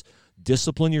routines,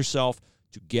 discipline yourself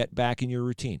to get back in your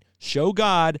routine. Show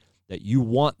God that you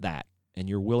want that and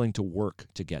you're willing to work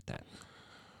to get that.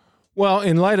 Well,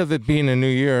 in light of it being a new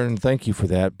year, and thank you for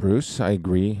that, Bruce, I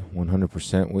agree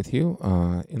 100% with you.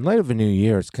 In light of a new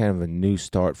year, it's kind of a new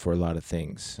start for a lot of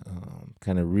things.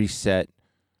 Kind of reset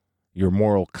your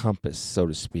moral compass, so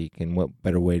to speak, and what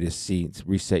better way to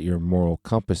reset your moral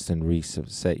compass than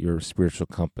reset your spiritual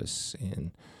compass.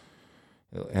 And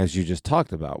as you just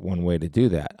talked about, one way to do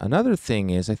that. Another thing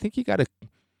is, I think you got to,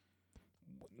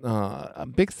 a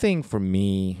big thing for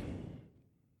me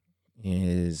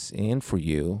is, and for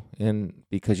you, and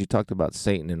because you talked about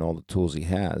Satan and all the tools he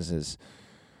has, is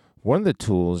one of the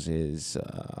tools is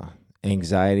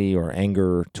anxiety or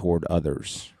anger toward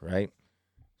others, right?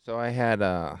 So I had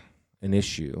an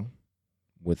issue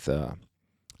with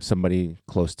somebody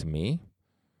close to me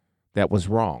that was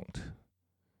wronged.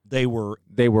 They were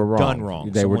wrong. Done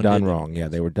wrong. They were Someone done did it. wrong. Yeah,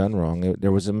 they were done wrong.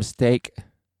 There was a mistake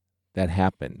that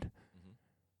happened,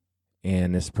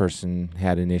 and this person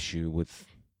had an issue with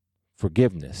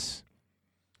forgiveness.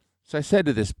 So I said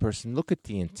to this person, look at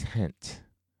the intent.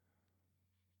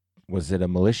 Was it a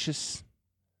malicious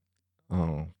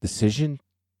decision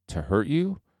to hurt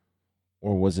you,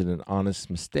 or was it an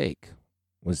honest mistake?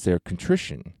 Was there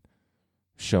contrition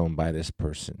shown by this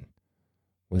person?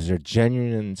 Was there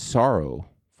genuine sorrow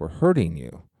for hurting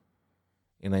you?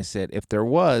 And I said, if there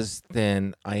was,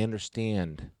 then I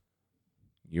understand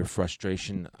your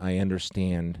frustration. I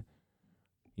understand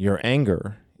your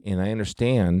anger. And I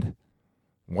understand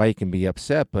why you can be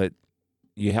upset, but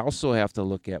you also have to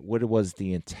look at what was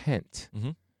the intent.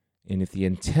 Mm-hmm. And if the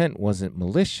intent wasn't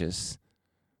malicious,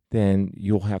 then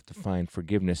you'll have to find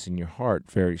forgiveness in your heart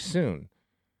very soon.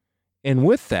 And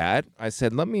with that, I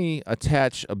said, let me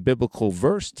attach a biblical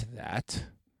verse to that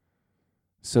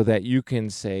so that you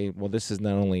can say, well, this is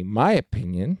not only my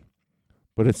opinion,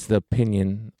 but it's the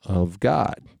opinion of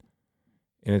God.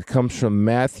 And it comes from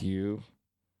Matthew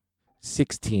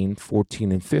 16,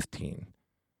 14, and 15.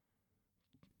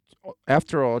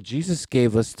 After all, Jesus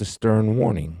gave us the stern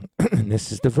warning. And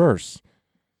this is the verse.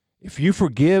 If you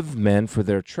forgive men for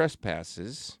their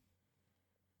trespasses,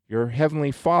 your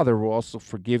heavenly Father will also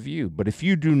forgive you. But if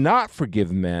you do not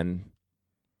forgive men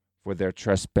for their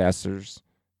trespasses,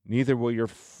 neither will your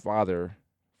Father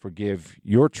forgive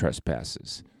your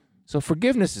trespasses. So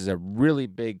forgiveness is a really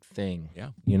big thing. Yeah.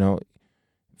 You know,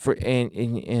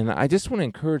 and I just want to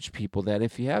encourage people that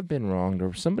if you have been wronged or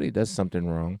if somebody does something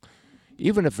wrong,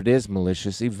 even if it is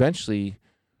malicious, eventually,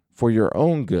 for your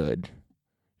own good,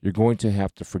 you're going to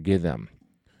have to forgive them.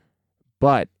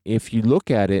 But if you look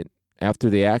at it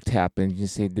after the act happened, you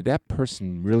say, did that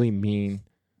person really mean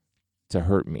to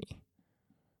hurt me?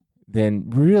 Then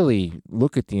really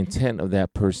look at the intent of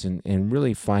that person and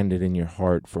really find it in your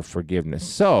heart for forgiveness.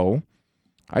 So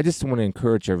I just want to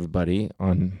encourage everybody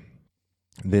on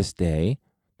this day,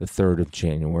 the 3rd of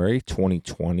January,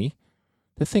 2020,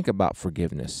 to think about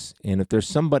forgiveness. And if there's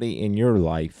somebody in your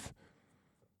life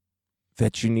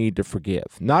that you need to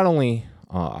forgive, not only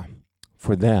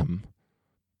for them,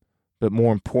 but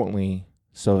more importantly,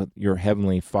 so your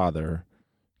Heavenly Father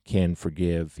can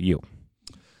forgive you.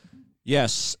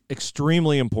 Yes,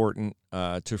 extremely important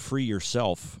to free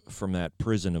yourself from that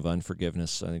prison of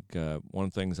unforgiveness. I think one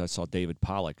of the things I saw David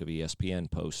Pollack of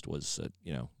ESPN post was,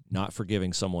 not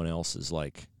forgiving someone else is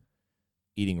like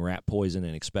eating rat poison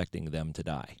and expecting them to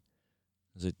die,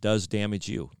 because it does damage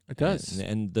you. It does.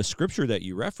 And the scripture that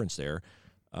you referenced there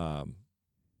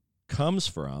comes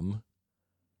from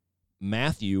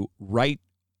Matthew, right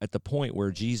at the point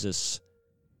where Jesus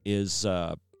is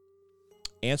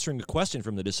answering a question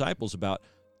from the disciples about,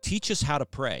 teach us how to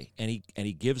pray, and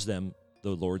he gives them the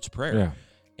Lord's Prayer. Yeah.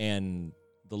 And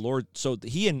the Lord, so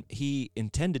he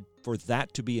intended for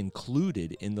that to be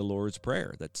included in the Lord's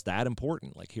Prayer. That's that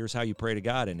important. Like, here's how you pray to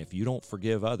God, and if you don't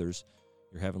forgive others,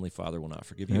 your Heavenly Father will not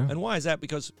forgive you. Yeah. And why is that?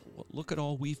 Because look at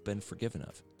all we've been forgiven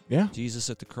of. Yeah. Jesus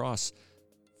at the cross,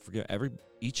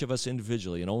 each of us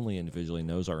individually and only individually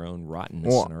knows our own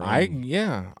rottenness. Well, and our I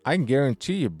own, can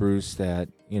guarantee you, Bruce, that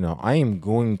I am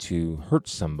going to hurt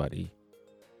somebody.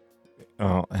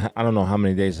 I don't know how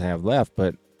many days I have left,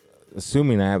 but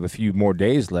assuming I have a few more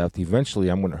days left, eventually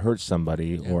I'm going to hurt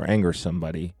somebody or anger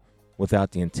somebody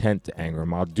without the intent to anger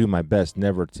them. I'll do my best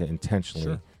never to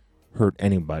intentionally hurt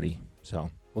anybody.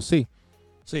 So we'll see.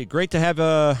 Great to have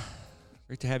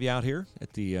you out here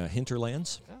at the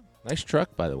Hinterlands. Yeah. Nice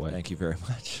truck, by the way. Thank you very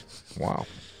much. Wow.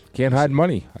 Can't hide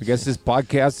money. I guess this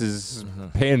podcast is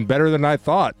paying better than I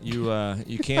thought. You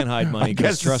can't hide money,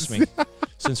 because trust me,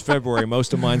 since February.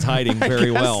 Most of mine's hiding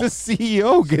very well. The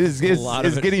CEO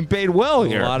is getting paid well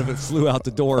here. A lot of it flew out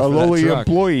the door. A for lowly that truck.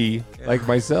 employee like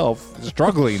myself,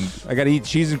 struggling. I got to eat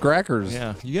cheese and crackers.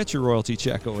 Yeah, you got your royalty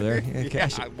check over there. Yeah,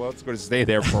 cash it. Well, it's going to stay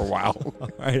there for a while. All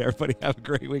right, everybody, have a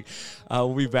great week.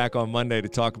 We'll be back on Monday to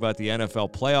talk about the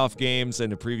NFL playoff games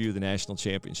and to preview the national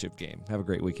championship game. Have a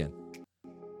great weekend.